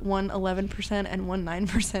had like one 11% and one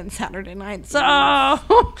 9% Saturday night. So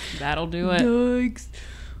That'll do it. Yikes.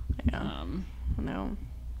 Yeah. Um, No.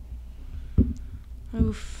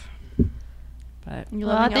 Oof. But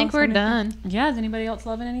Well, I think we're done. yeah, is anybody else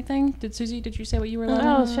loving anything? Susie, did you say what you were loving?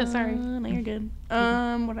 Oh, shit, sorry. No, you're good.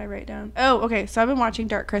 What did I write down? Oh, okay. So I've been watching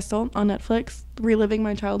Dark Crystal on Netflix, reliving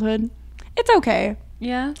my childhood. It's okay.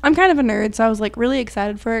 Yeah. I'm kind of a nerd, so I was like really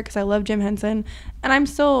excited for it because I love Jim Henson, and I'm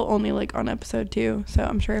still only like on episode 2. So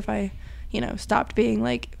I'm sure if I, stopped being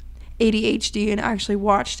like ADHD and actually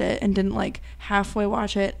watched it and didn't like halfway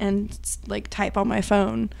watch it and like type on my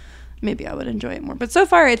phone, maybe I would enjoy it more. But so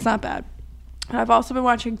far, it's not bad. I've also been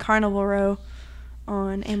watching Carnival Row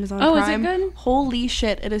on Amazon Prime. Is it good? Holy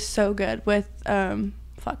shit, it is so good with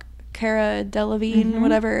Cara Delevingne,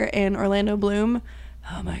 whatever, and Orlando Bloom.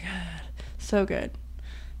 Oh my god, so good,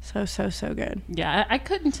 so good. Yeah, I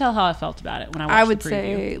couldn't tell how I felt about it when I watched I would the preview.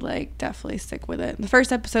 say like definitely stick with it. The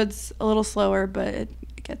first episode's a little slower, but it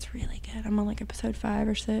gets really good. I'm on like episode 5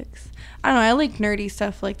 or 6. I don't know. I like nerdy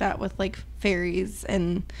stuff like that with like fairies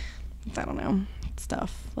and I don't know,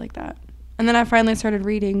 stuff like that. And then I finally started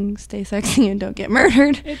reading Stay Sexy and Don't Get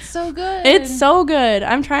Murdered. It's so good. It's so good.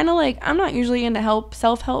 I'm trying to I'm not usually into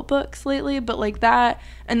self-help books lately, but like that.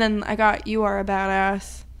 And then I got You Are a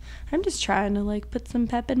Badass. I'm just trying to put some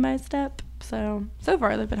pep in my step. So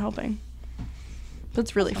far they've been helping. But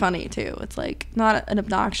it's really funny too. It's not an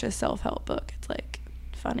obnoxious self-help book. It's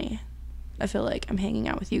funny. I feel like I'm hanging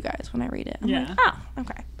out with you guys when I read it. I'm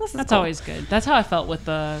okay. That's cool. always good. That's how I felt with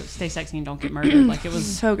the Stay Sexy and Don't Get Murdered. It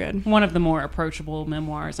was so good. One of the more approachable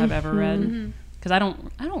memoirs I've ever read. Because I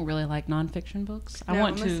don't really like nonfiction books. I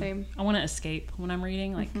want to escape when I'm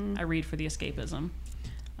reading. I read for the escapism.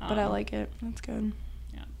 But I like it. That's good.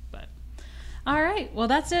 Yeah. But all right. Well,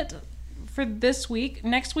 that's it for this week.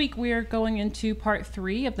 Next week we are going into part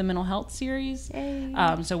 3 of the mental health series. Yay.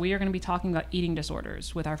 So we are going to be talking about eating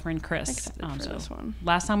disorders with our friend Chris. Excited for this one.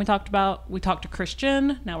 Last time we talked to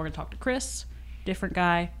Christian. Now we're going to talk to Chris. Different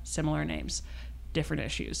guy, similar names, different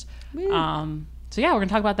issues. So yeah, we're going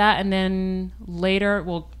to talk about that, and then later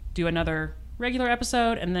we'll do another regular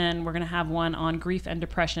episode, and then we're going to have one on grief and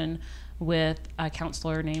depression with a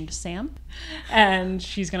counselor named Sam, and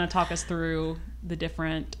she's going to talk us through the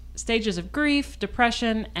different stages of grief,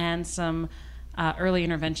 depression, and some early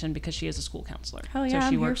intervention because she is a school counselor. Hell yeah, so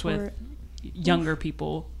she I'm works here for with younger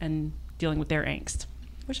people and dealing with their angst.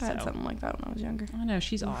 Wish I had something like that when I was younger. I know,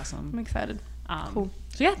 she's awesome. I'm excited. Cool.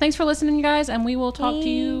 So yeah, thanks for listening, you guys, and we will talk to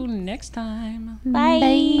you next time. Bye.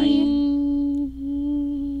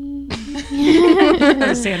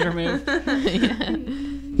 That's a Sandra move.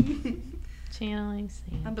 Channeling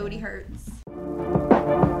Sandra. My booty hurts.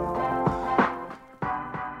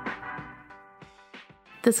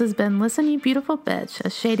 This has been Listen You Beautiful Bitch, a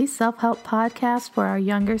shady self-help podcast for our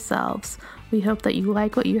younger selves. We hope that you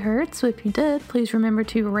like what you heard, so if you did, please remember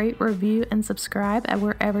to rate, review, and subscribe at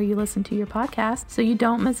wherever you listen to your podcast so you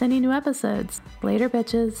don't miss any new episodes. Later,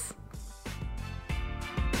 bitches.